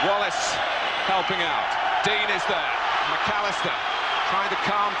 Wallace helping out. Dean is there. McAllister trying to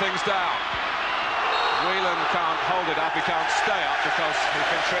calm things down. Whelan can't hold it up. He can't stay up because he's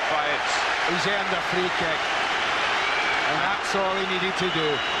been tripped by it. He's earned a free kick. And that's all he needed to do.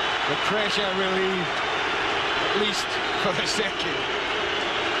 The pressure relieved, at least for the second.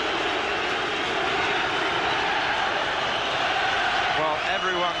 Well,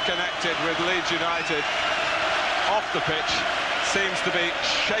 everyone connected with Leeds United off the pitch seems to be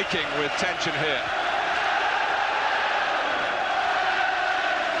shaking with tension here.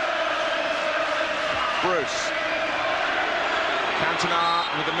 Bruce. Cantona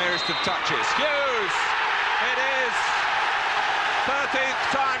with the merest of touches. Hughes! It is 13th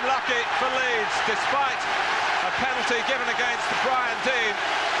time lucky for Leeds, despite a penalty given against Brian Dean,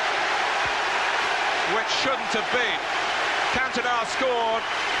 which shouldn't have been. Cantona scored.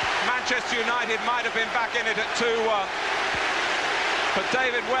 Manchester United might have been back in it at 2-1. But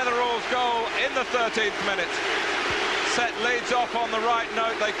David Weatherall's goal in the 13th minute set Leeds off on the right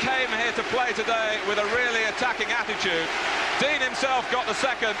note. They came here to play today with a really attacking attitude. Dean himself got the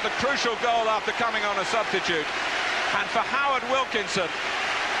second, the crucial goal after coming on a substitute. And for Howard Wilkinson,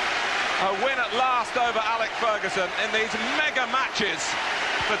 a win at last over Alec Ferguson in these mega matches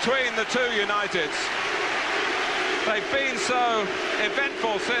between the two Uniteds. They've been so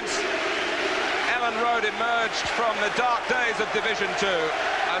eventful since Ellen Road emerged from the dark days of Division 2.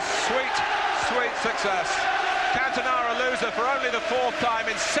 A sweet, sweet success. Cantona a loser for only the 4th time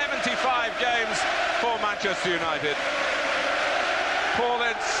in 75 games for Manchester United. Paul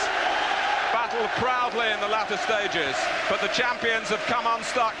Ince battled proudly in the latter stages, but the champions have come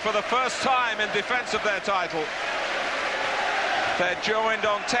unstuck for the first time in defence of their title. They're joined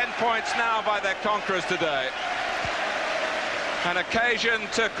on 10 points now by their conquerors today. An occasion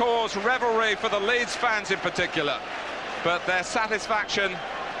to cause revelry for the Leeds fans in particular, but their satisfaction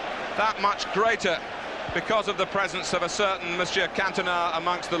that much greater because of the presence of a certain Monsieur Cantona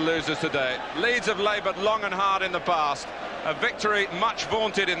amongst the losers today. Leeds have laboured long and hard in the past. A victory much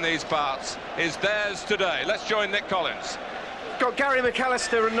vaunted in these parts is theirs today. Let's join Nick Collins. Got Gary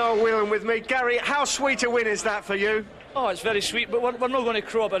McAllister and Noel Whelan with me. Gary, how sweet a win is that for you? Oh, it's very sweet, but we're not going to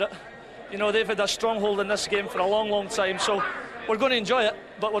crow about it. You know, they've had a stronghold in this game for a long, long time, so we're going to enjoy it,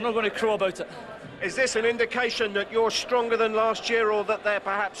 but we're not going to crow about it. Is this an indication that you're stronger than last year, or that they're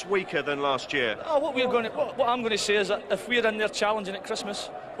perhaps weaker than last year? Oh, what I'm going to say is that if we're in there challenging at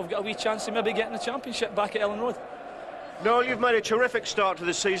Christmas, we've got a wee chance of maybe getting the championship back at Ellen Road. Noel, you've made a terrific start to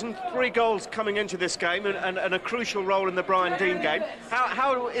the season. 3 goals coming into this game and a crucial role in the Brian Dean game.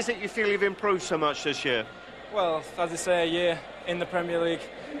 How is it you feel you've improved so much this year? Well, as I say, a year in the Premier League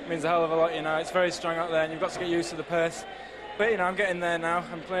means a hell of a lot, you know. It's very strong out there and you've got to get used to the pace. But, you know, I'm getting there now.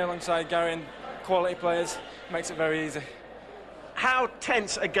 I'm playing alongside Gary and quality players. Makes it very easy. How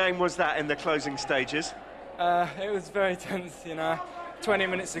tense a game was that in the closing stages? It was very tense, you know. 20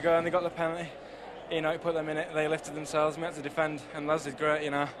 minutes ago and they got the penalty. You know, it put them in it, they lifted themselves, we had to defend, and Les did great,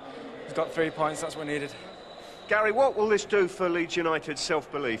 you know. He's got 3 points, that's what we needed. Gary, what will this do for Leeds United's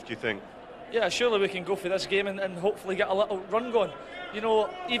self-belief, do you think? Yeah, surely we can go for this game and hopefully get a little run going. You know,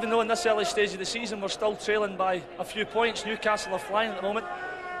 even though in this early stage of the season we're still trailing by a few points, Newcastle are flying at the moment.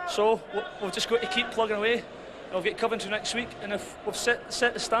 So we've just got to keep plugging away. We'll get Coventry next week, and if we've set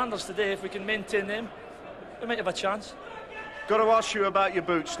the standards today, if we can maintain them, we might have a chance. Got to ask you about your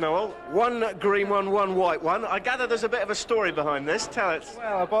boots, Noel. One green one, one white one. I gather there's a bit of a story behind this. Tell us.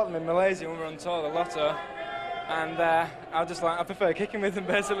 Well, I bought them in Malaysia when we were on tour, the Lotto, and I prefer kicking with them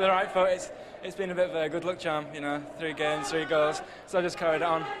basically the right foot. It's been a bit of a good luck charm, you know, 3 games, 3 goals, so I just carried it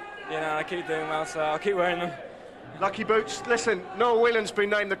on. You know, I keep doing well, so I'll keep wearing them. Lucky boots. Listen, Noel Whelan's been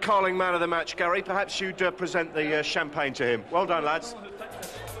named the Carling Man of the Match, Gary. Perhaps you'd present the champagne to him. Well done, lads.